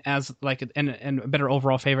him as like a better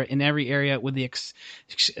overall favorite in every area, with the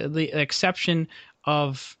exception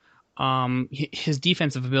of his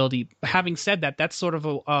defensive ability. Having said that, that's sort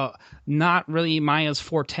of not really Maia's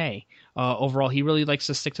forte. Overall, he really likes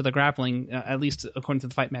to stick to the grappling, at least according to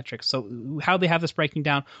the fight metrics. So how they have this breaking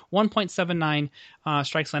down: 1.79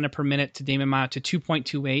 strikes landed per minute to Demian Maia to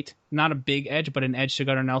 2.28. Not a big edge, but an edge to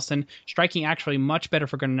Gunnar Nelson. Striking actually much better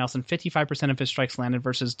for Gunnar Nelson. 55% of his strikes landed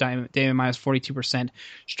versus Demian Maia's 42%.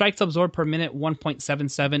 Strikes absorbed per minute,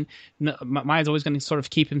 1.77. Maia's always going to sort of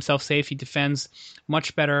keep himself safe. He defends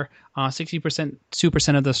much better. 60%,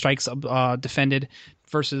 2% of the strikes defended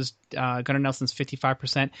versus Gunnar Nelson's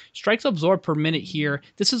 55%. Strikes absorbed per minute here.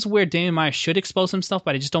 This is where Demian Maia should expose himself,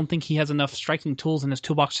 but I just don't think he has enough striking tools in his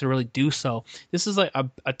toolbox to really do so. This is a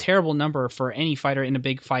terrible number for any fighter in a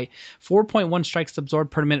big fight. 4.1 strikes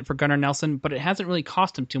absorbed per minute for Gunnar Nelson, but it hasn't really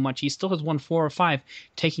cost him too much. He still has won 4 or 5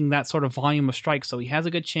 taking that sort of volume of strikes, so he has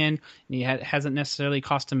a good chin, and he hasn't necessarily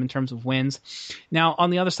cost him in terms of wins. Now,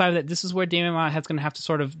 on the other side of that, this is where Demian Maia is going to have to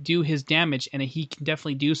sort of do his damage, and he can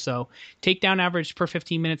definitely do so. Takedown average per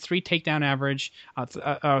 15 minutes, 3 takedown average,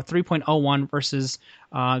 3.01 versus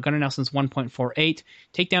Gunnar Nelson's 1.48.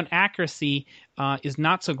 Takedown accuracy is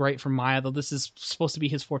not so great for Maia, though this is supposed to be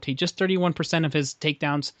his forte. Just 31% of his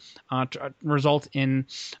takedowns result in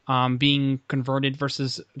being converted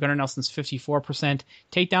versus Gunnar Nelson's 54%.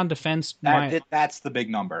 Takedown defense. That's the big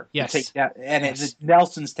number. Yes.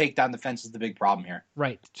 Nelson's takedown defense is the big problem here.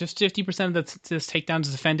 Right. Just 50% of his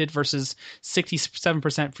takedowns defended versus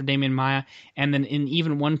 67% for Demian Maia, and then an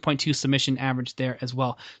even 1.2 submission average there as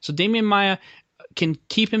well. So Demian Maia can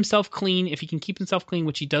keep himself clean. If he can keep himself clean,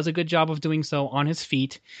 which he does a good job of doing so on his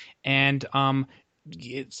feet, and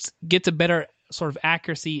gets a better sort of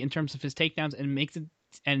accuracy in terms of his takedowns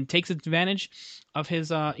and takes advantage of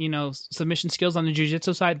his submission skills on the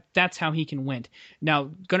jiu-jitsu side, that's how he can win. Now,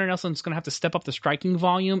 Gunnar Nelson's going to have to step up the striking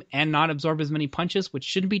volume and not absorb as many punches, which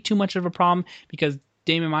shouldn't be too much of a problem because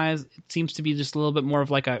Demian Maia seems to be just a little bit more of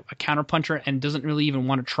like a counter puncher and doesn't really even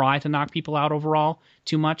want to try to knock people out overall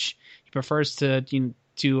too much. He prefers to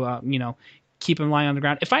keep him lying on the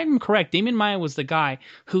ground. If I'm correct, Demian Maia was the guy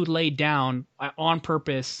who laid down on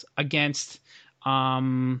purpose against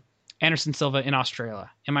Anderson Silva in Australia.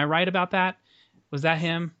 Am I right about that? Was that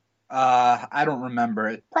him? I don't remember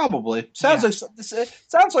it. Probably sounds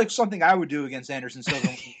like something I would do against Anderson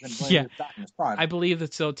Silva. Yeah, I believe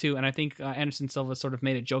that so too. And I think Anderson Silva sort of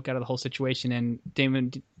made a joke out of the whole situation, and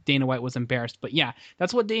Dana White was embarrassed. But yeah,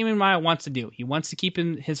 that's what Demian Maia wants to do. He wants to keep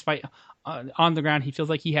his fight on the ground. He feels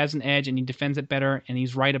like he has an edge, and he defends it better. And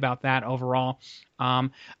he's right about that overall.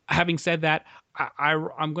 Having said that,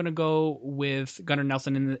 I'm going to go with Gunnar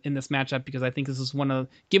Nelson in this matchup because I think this is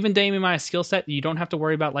given Demian Maia's skill set, you don't have to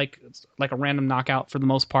worry about like a random knockout for the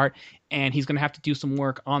most part, and he's going to have to do some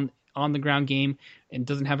work on the ground game and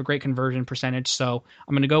doesn't have a great conversion percentage. So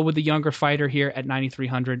I'm going to go with the younger fighter here at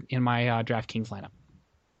 9,300 in my DraftKings lineup.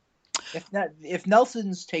 If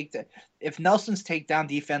Nelson's takedown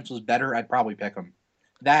defense was better, I'd probably pick him.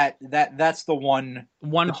 That's the one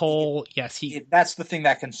hole. Yes, that's the thing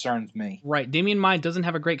that concerns me. Right, Demian Maia doesn't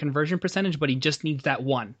have a great conversion percentage, but he just needs that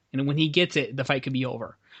one, and when he gets it, the fight could be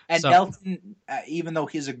over. And Nelson, even though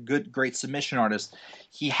he's a great submission artist,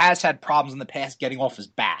 he has had problems in the past getting off his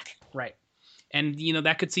back. Right, and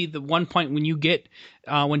that could see the one point when you get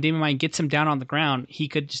when Demian Maia gets him down on the ground, he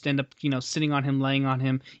could just end up sitting on him, laying on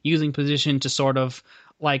him, using position to sort of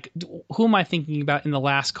like who am I thinking about in the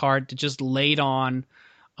last card to just laid on.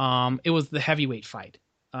 It was the heavyweight fight.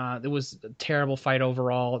 It was a terrible fight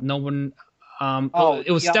overall. No one.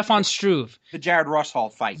 It was Stefan Struve. The Jared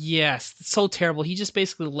Rosshall fight. Yes, so terrible. He just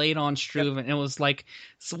basically laid on Struve, and it was like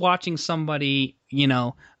watching somebody,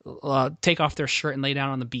 take off their shirt and lay down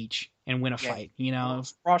on the beach and win a fight.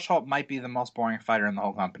 Rosshall might be the most boring fighter in the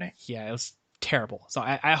whole company. Yeah, it was terrible. So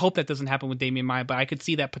I hope that doesn't happen with Demian Maia, but I could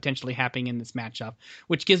see that potentially happening in this matchup,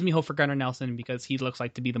 which gives me hope for Gunnar Nelson because he looks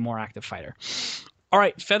like to be the more active fighter. All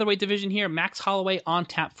right, featherweight division here. Max Holloway on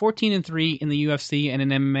tap, 14-3 in the UFC and in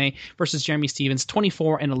MMA versus Jeremy Stephens,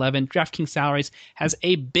 24-11. DraftKings Salaries has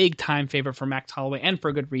a big time favorite for Max Holloway, and for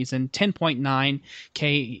a good reason.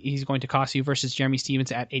 10.9K he's going to cost you versus Jeremy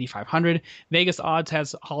Stephens at 8,500. Vegas odds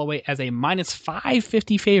has Holloway as a minus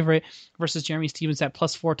 550 favorite versus Jeremy Stephens at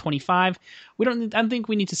plus 425. I don't think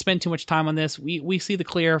we need to spend too much time on this. We see the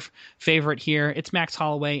clear favorite here. It's Max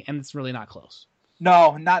Holloway, and it's really not close.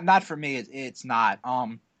 No, not for me. It's not.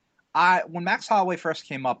 When Max Holloway first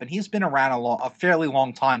came up, and he's been around a fairly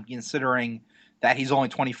long time, considering that he's only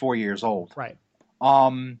 24 years old. Right.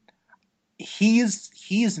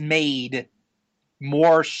 He's made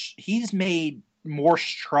more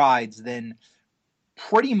strides than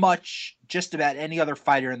pretty much just about any other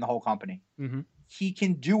fighter in the whole company. Mm-hmm. He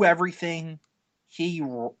can do everything. He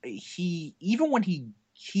even when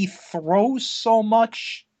he throws so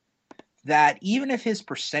much that even if his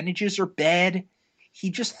percentages are bad,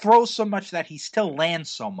 he just throws so much that he still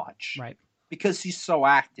lands so much. Right. Because he's so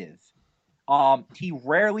active. He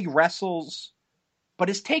rarely wrestles, but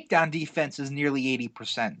his takedown defense is nearly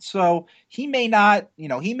 80%. So he may not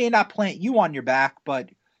plant you on your back, but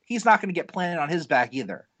he's not going to get planted on his back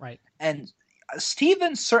either. Right. And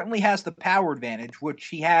Stephens certainly has the power advantage, which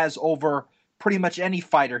he has over pretty much any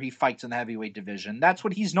fighter he fights in the heavyweight division. That's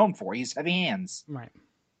what he's known for. He's heavy hands. Right.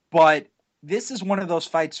 But this is one of those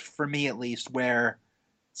fights, for me at least, where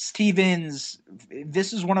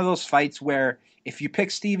this is one of those fights where if you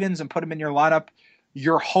pick Stephens and put him in your lineup,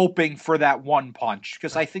 you're hoping for that one punch,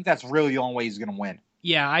 because I think that's really the only way he's going to win.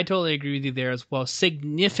 Yeah, I totally agree with you there as well.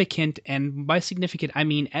 Significant, and by significant, I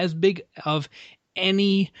mean as big of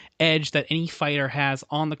any edge that any fighter has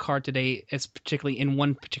on the card today, is particularly in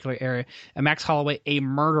one particular area. And Max Holloway, a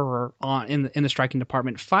murderer in the striking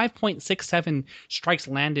department, 5.67 strikes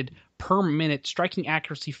landed per minute, striking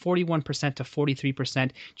accuracy 41% to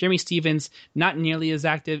 43%. Jeremy Stevens, not nearly as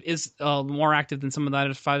active, is more active than some of the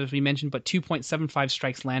other fighters we mentioned, but 2.75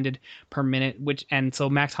 strikes landed per minute, and so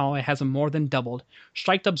Max Holloway has a more than doubled.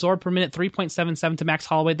 Strike absorbed per minute, 3.77 to Max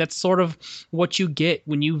Holloway. That's sort of what you get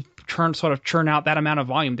when you churn out that amount of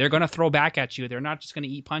volume. They're going to throw back at you. They're not just going to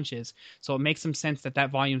eat punches. So it makes some sense that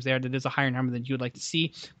volume's there. That is a higher number than you would like to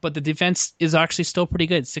see. But the defense is actually still pretty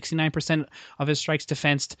good. 69% of his strikes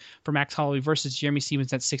defensed for Max Holloway versus Jeremy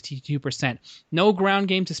Stevens at 62%. No ground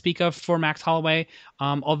game to speak of for Max Holloway,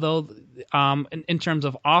 although in terms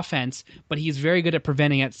of offense, but he's very good at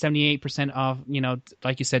preventing at 78% of,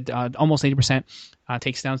 like you said, almost 80%.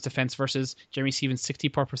 Takes downs defense versus Jeremy Stevens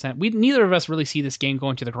 64%. Neither of us really see this game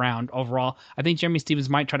going to the ground overall. I think Jeremy Stevens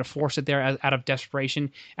might try to force it there out of desperation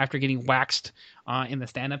after getting waxed in the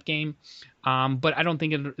stand-up game. But I don't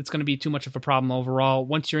think it's going to be too much of a problem overall.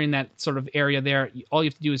 Once you're in that sort of area there, all you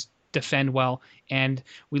have to do is defend well. And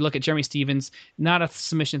we look at Jeremy Stevens, not a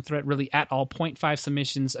submission threat really at all. 0.5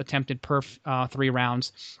 submissions attempted per 3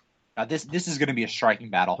 rounds. This is going to be a striking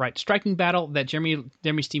battle. Right. Striking battle that Jeremy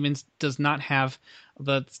Stevens does not have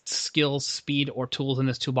the skills, speed, or tools in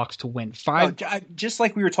this toolbox to win. Just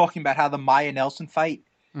like we were talking about how the Maya Nelson fight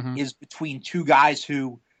is between two guys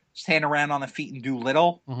who stand around on the feet and do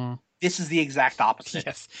little. This is the exact opposite.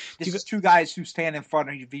 Yes. This is two guys who stand in front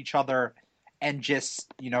of each other and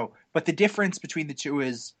just, but the difference between the two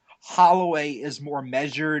is Holloway is more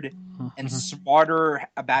measured and smarter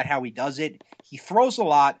about how he does it. He throws a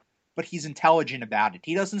lot, but he's intelligent about it.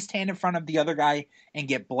 He doesn't stand in front of the other guy and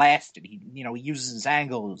get blasted. He uses his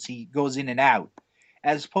angles. He goes in and out.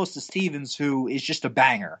 As opposed to Stevens, who is just a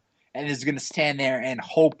banger and is going to stand there and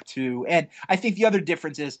hope to. And I think the other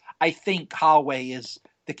difference is I think Holloway is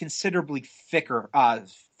the considerably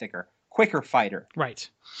quicker fighter. Right.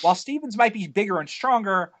 While Stevens might be bigger and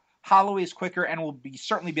stronger, Holloway is quicker and will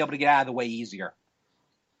certainly be able to get out of the way easier.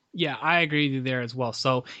 Yeah, I agree with you there as well.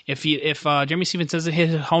 So if Jeremy Stevens doesn't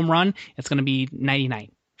hit a home run, it's going to be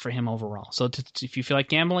 99 for him overall. So if you feel like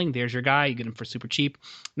gambling, there's your guy. You get him for super cheap.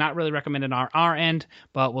 Not really recommended on our end,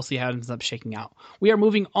 but we'll see how it ends up shaking out. We are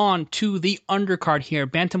moving on to the undercard here,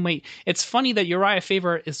 bantamweight. It's funny that Uriah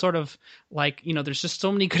Faber is sort of like, there's just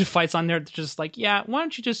so many good fights on there. It's just like, yeah, why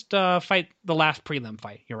don't you just fight the last prelim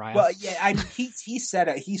fight, Uriah? Well, yeah, he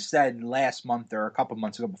said last month or a couple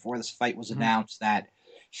months ago before this fight was announced that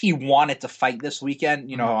he wanted to fight this weekend,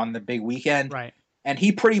 on the big weekend. Right. And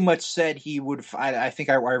he pretty much said he would fight. I think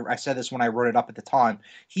I said this when I wrote it up at the time.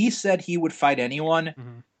 He said he would fight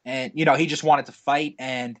anyone. And, he just wanted to fight.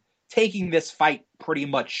 And taking this fight pretty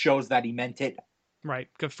much shows that he meant it. Right.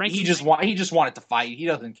 He just wanted to fight. He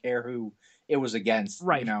doesn't care who it was against.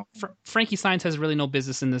 Right. Frankie Saenz has really no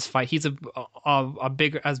business in this fight. He's a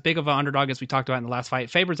big of an underdog as we talked about in the last fight.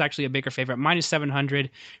 Faber's actually a bigger favorite, -700.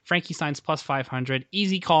 Frankie Saenz +500.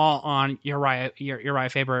 Easy call on Uriah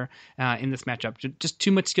Faber in this matchup. Just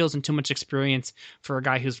too much skills and too much experience for a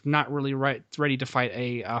guy who's not really ready to fight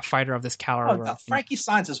a fighter of this caliber. Frankie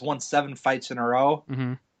Saenz has won 7 fights in a row.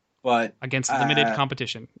 But against limited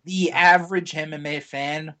competition, the average MMA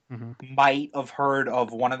fan might have heard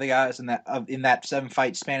of one of the guys in that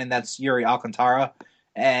 7-fight span, and that's Yuri Alcantara.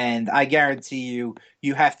 And I guarantee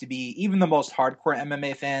you have to be even the most hardcore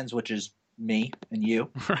MMA fans, which is me and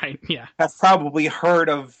you, right? Yeah, have probably heard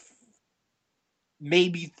of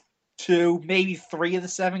maybe 2, maybe 3 of the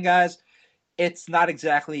 7 guys. It's not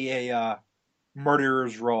exactly a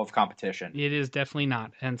murderer's row of competition. It is definitely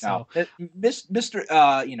not. And so Mr.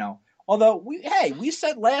 Although we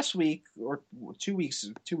said last week or 3 weeks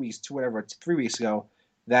ago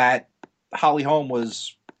that Holly Holm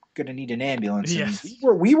was going to need an ambulance. Yes.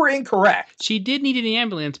 We were incorrect. She did need an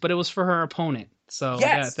ambulance, but it was for her opponent. So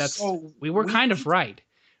yes, we were kind of right.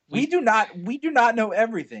 We do not know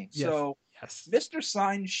everything. Yes. So yes. Mr.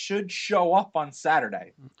 Saenz should show up on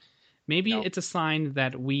Saturday. Maybe it's a sign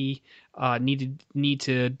that we need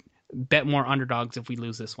to bet more underdogs if we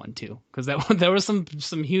lose this one too, because there was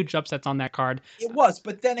some huge upsets on that card. It was,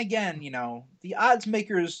 but then again, the odds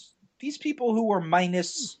makers, these people who are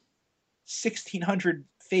minus 1,600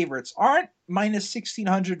 favorites aren't minus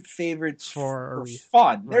 1,600 favorites for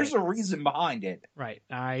fun. Right. There's a reason behind it. Right,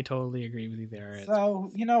 I totally agree with you there.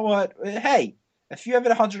 So you know what? Hey, if you have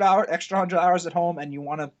an extra $100 at home and you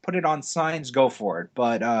want to put it on Saenz, go for it.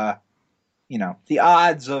 But the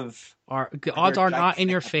odds of the odds are not in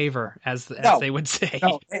your favor, as they would say.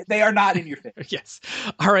 No, they are not in your favor. Yes.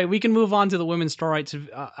 All right, we can move on to the women's story.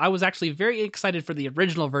 I was actually very excited for the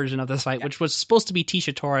original version of this fight, which was supposed to be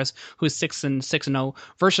Tecia Torres, who's 6-0,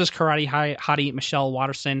 versus karate hottie Michelle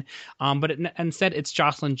Waterson. But instead, it's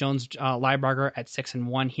Jocelyn Jones Lieberger at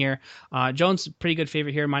 6-1 here. Jones, pretty good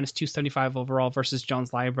favorite here, minus 275 overall, versus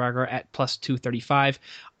Jones Lieberger at plus 235.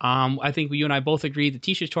 I think you and I both agree that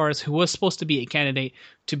Tecia Torres, who was supposed to be a candidate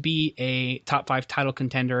to be a top 5 title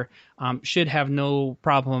contender, should have no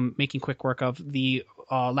problem making quick work of the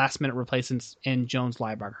last minute replacements in Jones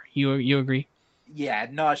Lieberger. You agree? Yeah,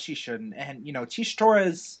 no, she shouldn't. And Tecia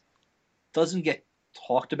Torres doesn't get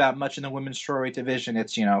talked about much in the women's strawweight division.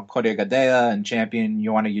 It's Claudia Gadelha and champion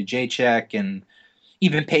Joanna Jędrzejczyk and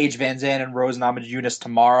even Paige Van Zandt and Rose Namajunas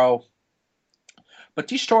tomorrow. But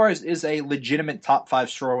Tecia Torres is a legitimate top 5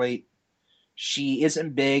 strawweight. She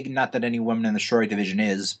isn't big, not that any woman in the strawweight division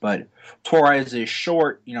is, but Torres is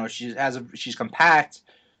short. She's compact.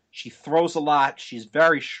 She throws a lot. She's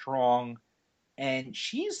very strong, and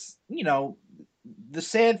she's the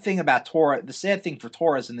sad thing for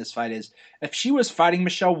Torres in this fight is if she was fighting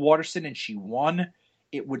Michelle Waterson and she won,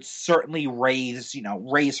 it would certainly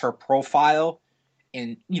raise her profile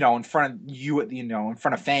in front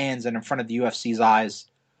of fans and in front of the UFC's eyes.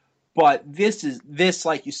 But this,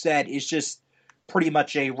 like you said, is just pretty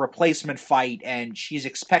much a replacement fight, and she's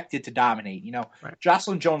expected to dominate. Right.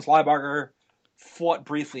 Jocelyn Jones Lieberger fought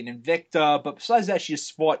briefly in Invicta, but besides that, she's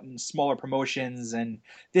fought in smaller promotions, and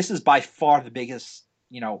this is by far the biggest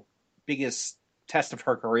test of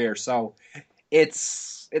her career. So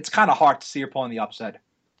it's kind of hard to see her pulling the upset.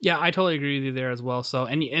 Yeah, I totally agree with you there as well. So,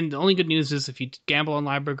 and the only good news is if you gamble on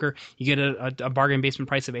Lieberger, you get a bargain basement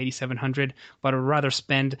price of $8,700. But I'd rather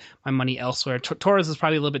spend my money elsewhere. Torres is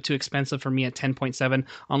probably a little bit too expensive for me at 10.7,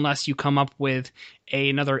 unless you come up with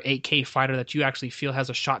another 8K fighter that you actually feel has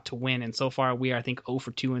a shot to win. And so far, we are, I think, 0 for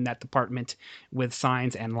 2 in that department with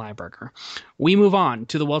Saenz and Lieberger. We move on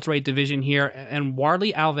to the welterweight division here, and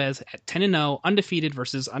Warlley Alves at 10-0, undefeated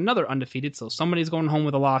versus another undefeated. So somebody's going home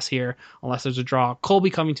with a loss here, unless there's a draw. Colby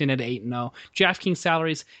Covington at 8-0. DraftKings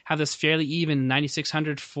salaries have this fairly even,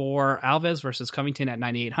 $9,600 for Alves versus Covington at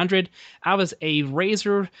 $9,800. Alves a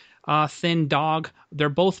razor thin dog. They're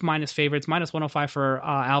both minus favorites, minus 105 for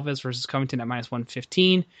Alves versus Covington at minus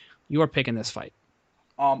 115. You are picking this fight.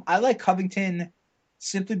 I like Covington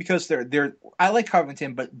simply because I like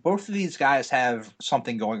Covington, but both of these guys have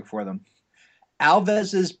something going for them.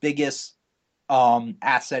 Alves's biggest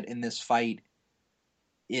asset in this fight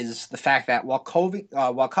is the fact that while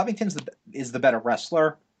Covington's is the better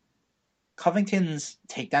wrestler, Covington's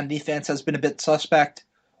takedown defense has been a bit suspect.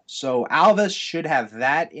 So Alves should have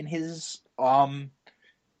that in his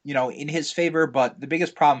in his favor, but the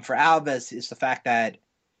biggest problem for Alves is the fact that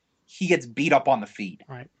he gets beat up on the feet.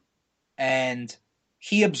 Right. And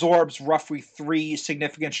he absorbs roughly 3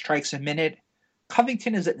 significant strikes a minute.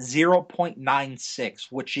 Covington is at 0.96,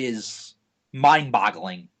 which is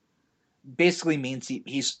mind-boggling. Basically means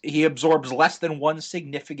he absorbs less than 1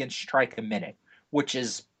 significant strike a minute, which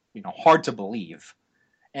is hard to believe.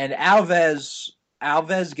 And Alves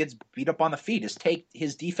gets beat up on the feet.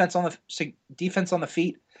 His defense on the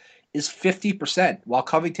feet is 50%, while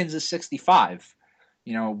Covington's is 65%.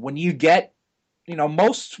 When you get,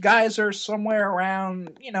 most guys are somewhere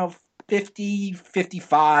around 50,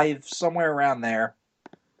 55, somewhere around there,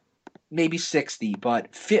 maybe 60,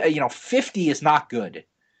 but 50 is not good.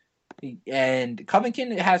 And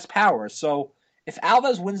Covington has power. So if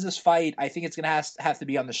Alves wins this fight, I think it's going to have to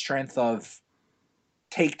be on the strength of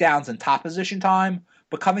takedowns and top position time.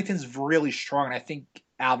 But Covington's really strong, and I think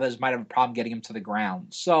Alves might have a problem getting him to the ground.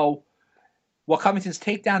 So while Covington's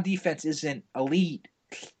takedown defense isn't elite,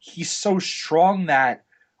 he's so strong that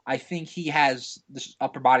I think he has this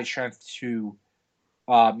upper body strength to,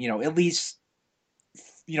 at least,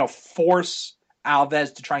 force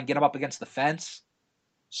Alves to try and get him up against the fence.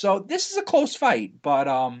 So this is a close fight, but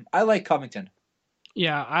I like Covington.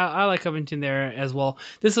 Yeah, I like Covington there as well.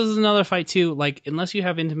 This is another fight too. Like, unless you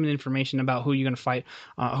have intimate information about who you're going to fight,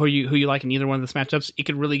 who you like in either one of these matchups, it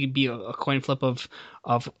could really be a coin flip of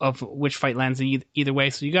which fight lands in either way.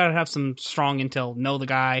 So you got to have some strong intel, know the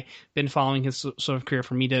guy, been following his sort of career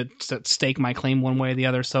for me to stake my claim one way or the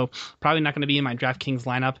other. So probably not going to be in my DraftKings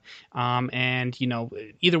lineup. And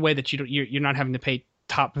either way that you're not having to pay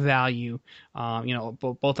top value,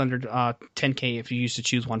 both under 10K if you used to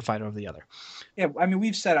choose one fight over the other. Yeah, I mean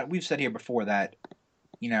we've said here before that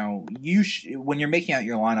when you're making out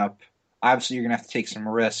your lineup, obviously you're gonna have to take some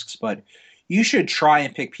risks, but you should try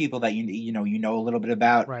and pick people that you know a little bit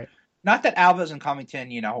about. Right. Not that Alves and Covington,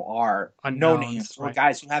 are no names Unknowns, or right?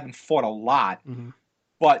 guys who haven't fought a lot, Hmm.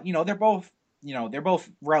 but they're both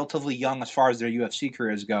relatively young as far as their UFC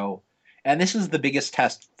careers go, and this is the biggest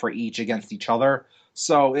test for each against each other.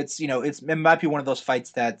 So it might be one of those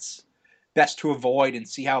fights that's best to avoid and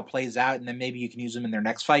see how it plays out, and then maybe you can use them in their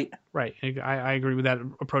next fight. Right. I agree with that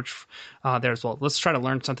approach there as well. Let's try to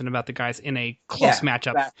learn something about the guys in a close Yeah,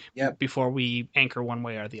 matchup exactly. Yep. before we anchor one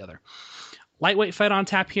way or the other. Lightweight fight on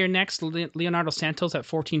tap here next. Leonardo Santos at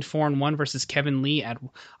 14-4-1 versus Kevin Lee at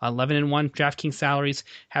 11-1. DraftKings salaries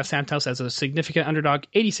have Santos as a significant underdog,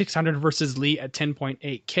 8,600 versus Lee at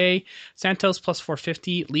 10.8K. Santos plus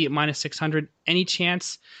 450, Lee at minus 600. Any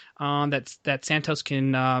chance that Santos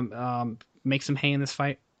can make some hay in this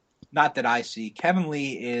fight? Not that I see. Kevin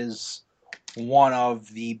Lee is one of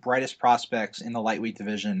the brightest prospects in the lightweight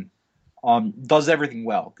division. Does everything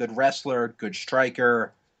well. Good wrestler, good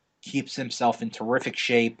striker, keeps himself in terrific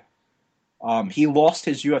shape. He lost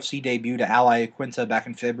his UFC debut to Al Iaquinta back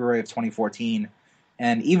in February of 2014,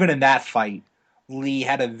 and even in that fight, Lee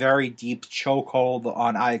had a very deep chokehold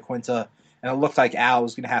on Iaquinta, and it looked like Al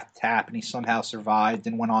was going to have to tap, and he somehow survived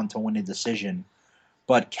and went on to win a decision.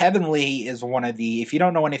 But Kevin Lee is one of the, if you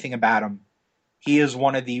don't know anything about him, he is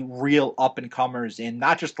one of the real up-and-comers in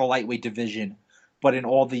not just the lightweight division, but in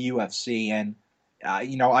all the UFC. And,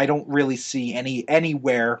 I don't really see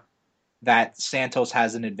anywhere that Santos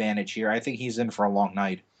has an advantage here. I think he's in for a long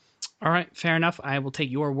night. All right, fair enough. I will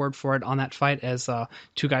take your word for it on that fight as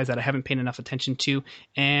two guys that I haven't paid enough attention to.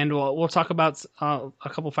 And we'll talk about a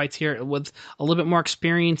couple fights here with a little bit more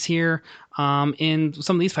experience here in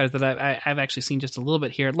some of these fighters that I've actually seen just a little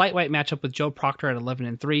bit here. Lightweight matchup with Joe Proctor at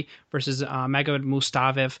 11-3 versus Magomed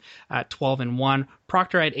Mustafaev at 12-1.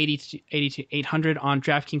 Proctor at 8,800 on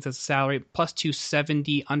DraftKings as a salary, plus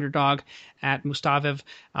 270 underdog at Mustafaev,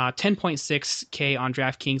 10.6K on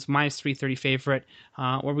DraftKings, minus 330 favorite. Where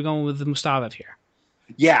are we going with the Mustafaev here?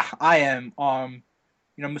 Yeah, I am.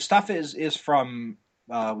 Mustafa is from.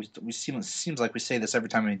 Seems like we say this every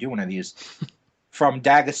time we do one of these. From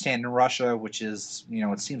Dagestan in Russia, which is,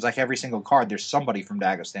 it seems like every single card there's somebody from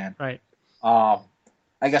Dagestan. Right.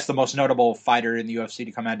 I guess the most notable fighter in the UFC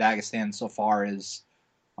to come out of Dagestan so far is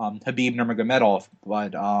Khabib Nurmagomedov,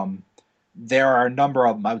 but there are a number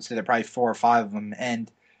of them. I would say there are probably 4 or 5 of them,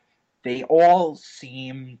 and they all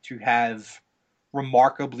seem to have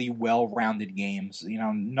remarkably well-rounded games.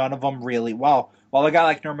 None of them really. Well, while a guy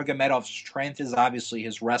like Nurmagomedov's strength is obviously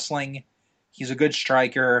his wrestling, he's a good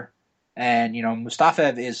striker, and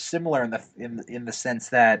Mustafaev is similar in the sense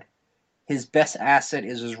that his best asset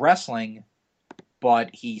is his wrestling,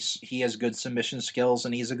 but he has good submission skills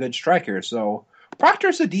and he's a good striker. So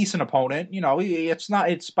Proctor's a decent opponent.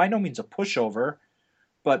 It's by no means a pushover,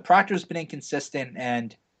 but Proctor's been inconsistent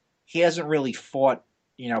and he hasn't really fought.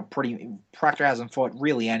 Proctor hasn't fought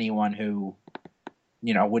really anyone who,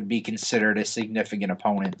 would be considered a significant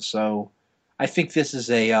opponent. So I think this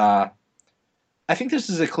is a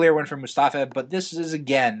clear win for Mustafaev, but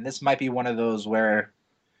this might be one of those where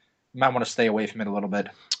you might want to stay away from it a little bit.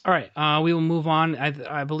 All right, we will move on.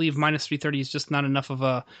 I believe minus 330 is just not enough of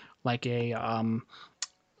a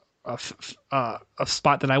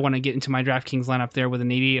spot that I want to get into my DraftKings lineup there with an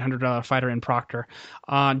 $8,800 fighter in Proctor.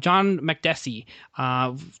 John Makdessi,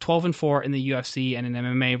 12-4 in the UFC and in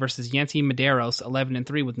MMA versus Yancy Medeiros,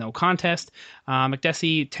 11-3 with no contest.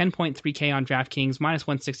 Makdessi, 10.3K on DraftKings, minus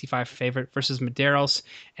 165 favorite versus Medeiros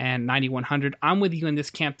and 9,100. I'm with you in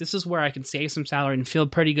this camp. This is where I can save some salary and feel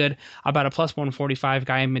pretty good about a plus 145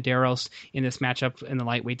 guy in Medeiros in this matchup in the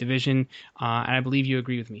lightweight division. And I believe you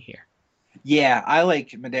agree with me here. Yeah, I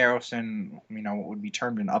like Medeiros and, what would be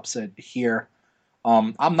termed an upset here.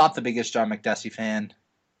 I'm not the biggest John Makdessi fan.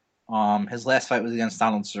 His last fight was against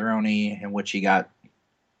Donald Cerrone, in which he got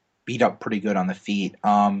beat up pretty good on the feet.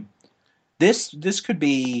 This should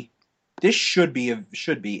be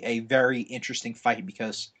a very interesting fight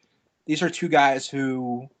because these are two guys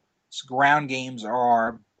whose ground games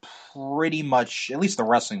are pretty much, at least the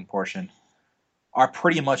wrestling portion, are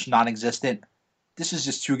pretty much non-existent. This is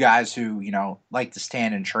just two guys who, like to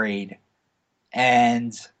stand and trade.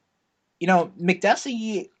 And,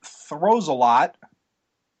 Makdessi throws a lot,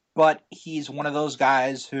 but he's one of those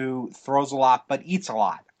guys who throws a lot but eats a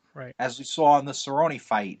lot. Right. As we saw in the Cerrone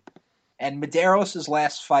fight. And Medeiros'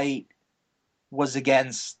 last fight was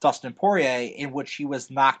against Dustin Poirier, in which he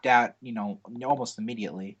was knocked out, almost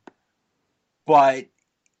immediately. But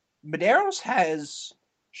Medeiros has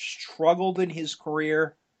struggled in his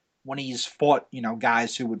career when he's fought,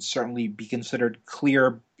 guys who would certainly be considered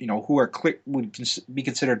clear, would be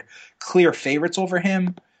considered clear favorites over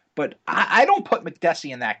him. But I don't put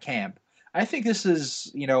Makdessi in that camp. I think this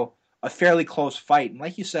is, a fairly close fight. And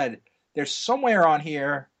like you said, there's somewhere on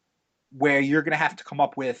here where you're going to have to come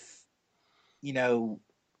up with,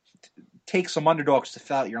 take some underdogs to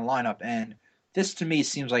fill out your lineup. And this, to me,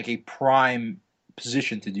 seems like a prime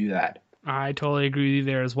position to do that. I totally agree with you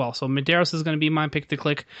there as well. So Medeiros is going to be my pick to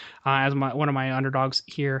click as one of my underdogs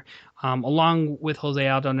here, along with Jose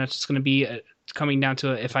Aldo. And that's just going to be coming down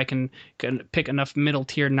to if I can pick enough middle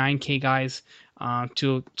tier 9K guys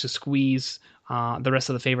to squeeze the rest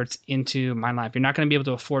of the favorites into my lineup. You're not going to be able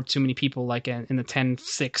to afford too many people like in the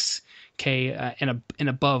 10-6K and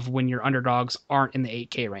above when your underdogs aren't in the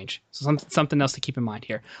 8K range. So something else to keep in mind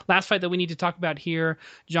here. Last fight that we need to talk about here,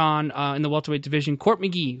 John, in the welterweight division, Court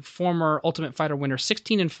McGee, former Ultimate Fighter winner,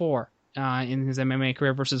 16-4 in his MMA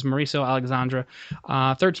career versus Mauricio Alexandre,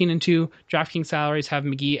 13-2. DraftKings salaries have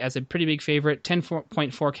McGee as a pretty big favorite,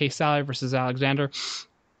 10.4K salary versus Alexander.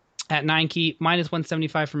 At 9K, minus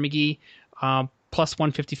 175 for McGee, plus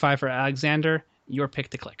 155 for Alexander. Your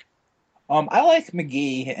pick to click. I like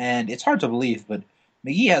McGee, and it's hard to believe, but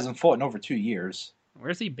McGee hasn't fought in over 2 years.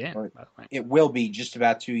 Where's he been, by the way? It will be just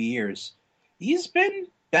about 2 years. He's been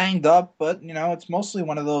banged up, but, it's mostly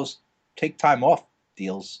one of those take time off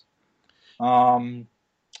deals.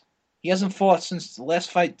 He hasn't fought since the last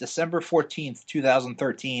fight, December 14th,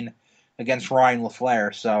 2013, against Ryan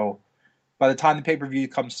LaFleur, so by the time the pay-per-view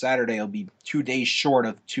comes Saturday, it'll be 2 days short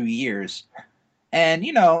of 2 years. And,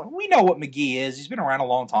 we know what McGee is. He's been around a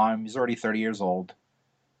long time. He's already 30 years old.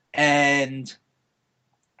 But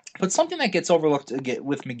something that gets overlooked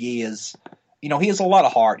with McGee is, he has a lot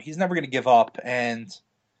of heart. He's never going to give up. And,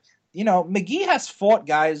 McGee has fought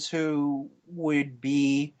guys who would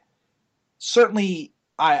be certainly,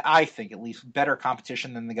 I think at least, better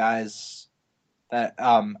competition than the guys that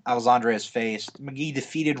Alexandre has faced. McGee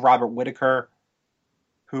defeated Robert Whittaker,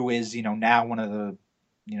 who is, now one of the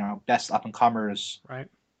best up-and-comers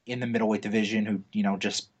in the middleweight division, who,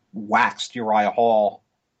 just waxed Uriah Hall.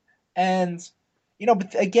 And,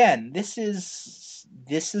 but again, this is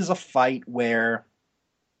a fight where,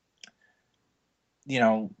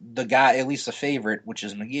 the guy, at least the favorite, which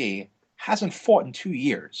is McGee, hasn't fought in 2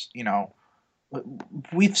 years.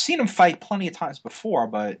 We've seen him fight plenty of times before,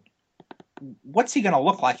 but what's he going to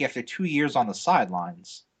look like after 2 years on the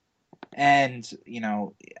sidelines? And,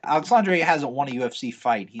 Alexandre hasn't won a UFC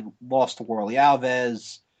fight. He lost to Warlley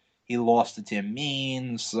Alves. He lost to Tim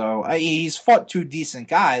Means. So he's fought two decent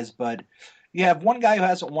guys, but you have one guy who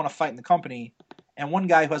hasn't won a fight in the company and one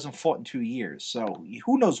guy who hasn't fought in 2 years. So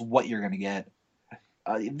who knows what you're going to get.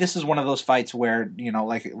 This is one of those fights where,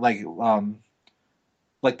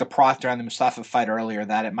 like the Proctor and the Mustafa fight earlier,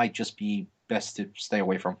 that it might just be best to stay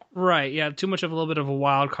away from. Right, yeah, too much of a little bit of a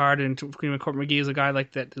wild card, and Court McGee is a guy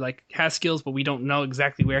like that, has skills, but we don't know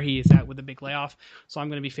exactly where he is at with the big layoff, so I'm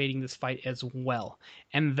going to be fading this fight as well.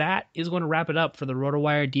 And that is going to wrap it up for the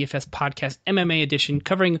RotoWire DFS Podcast MMA edition,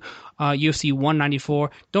 covering UFC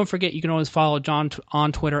 194. Don't forget, you can always follow John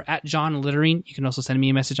on Twitter at John Litterine. You can also send me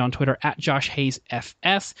a message on Twitter at Josh Hayes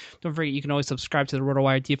FS. Don't forget, you can always subscribe to the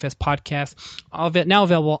RotoWire DFS Podcast, now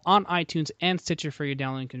available on iTunes and Stitcher for your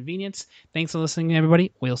downloading convenience. Thanks for listening,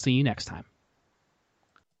 everybody. We'll see you next time.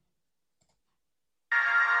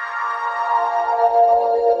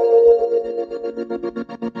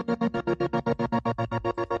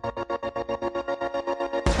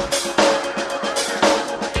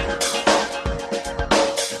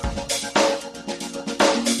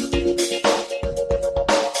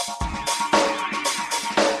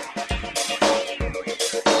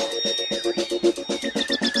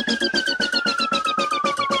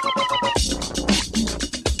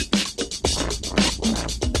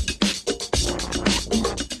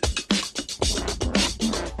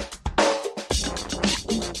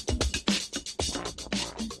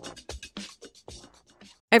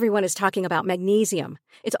 Everyone is talking about magnesium.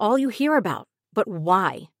 It's all you hear about. But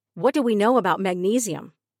why? What do we know about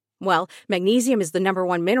magnesium? Well, magnesium is the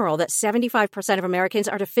 #1 mineral that 75% of Americans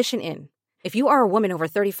are deficient in. If you are a woman over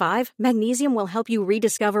 35, magnesium will help you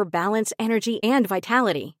rediscover balance, energy, and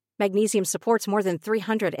vitality. Magnesium supports more than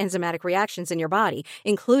 300 enzymatic reactions in your body,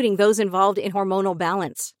 including those involved in hormonal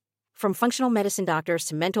balance. From functional medicine doctors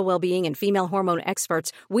to mental well-being and female hormone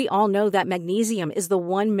experts, we all know that magnesium is the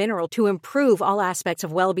one mineral to improve all aspects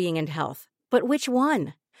of well-being and health. But which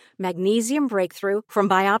one? Magnesium Breakthrough from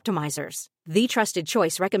Bioptimizers, the trusted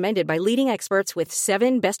choice recommended by leading experts with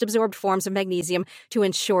 7 best-absorbed forms of magnesium to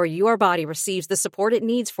ensure your body receives the support it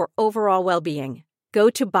needs for overall well-being. Go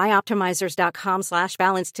to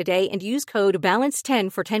bioptimizers.com/balance today and use code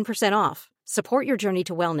BALANCE10 for 10% off. Support your journey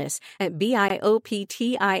to wellness at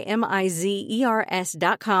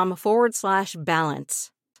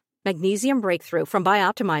bioptimizers.com/balance. Magnesium Breakthrough from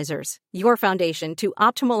Bioptimizers, your foundation to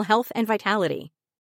optimal health and vitality.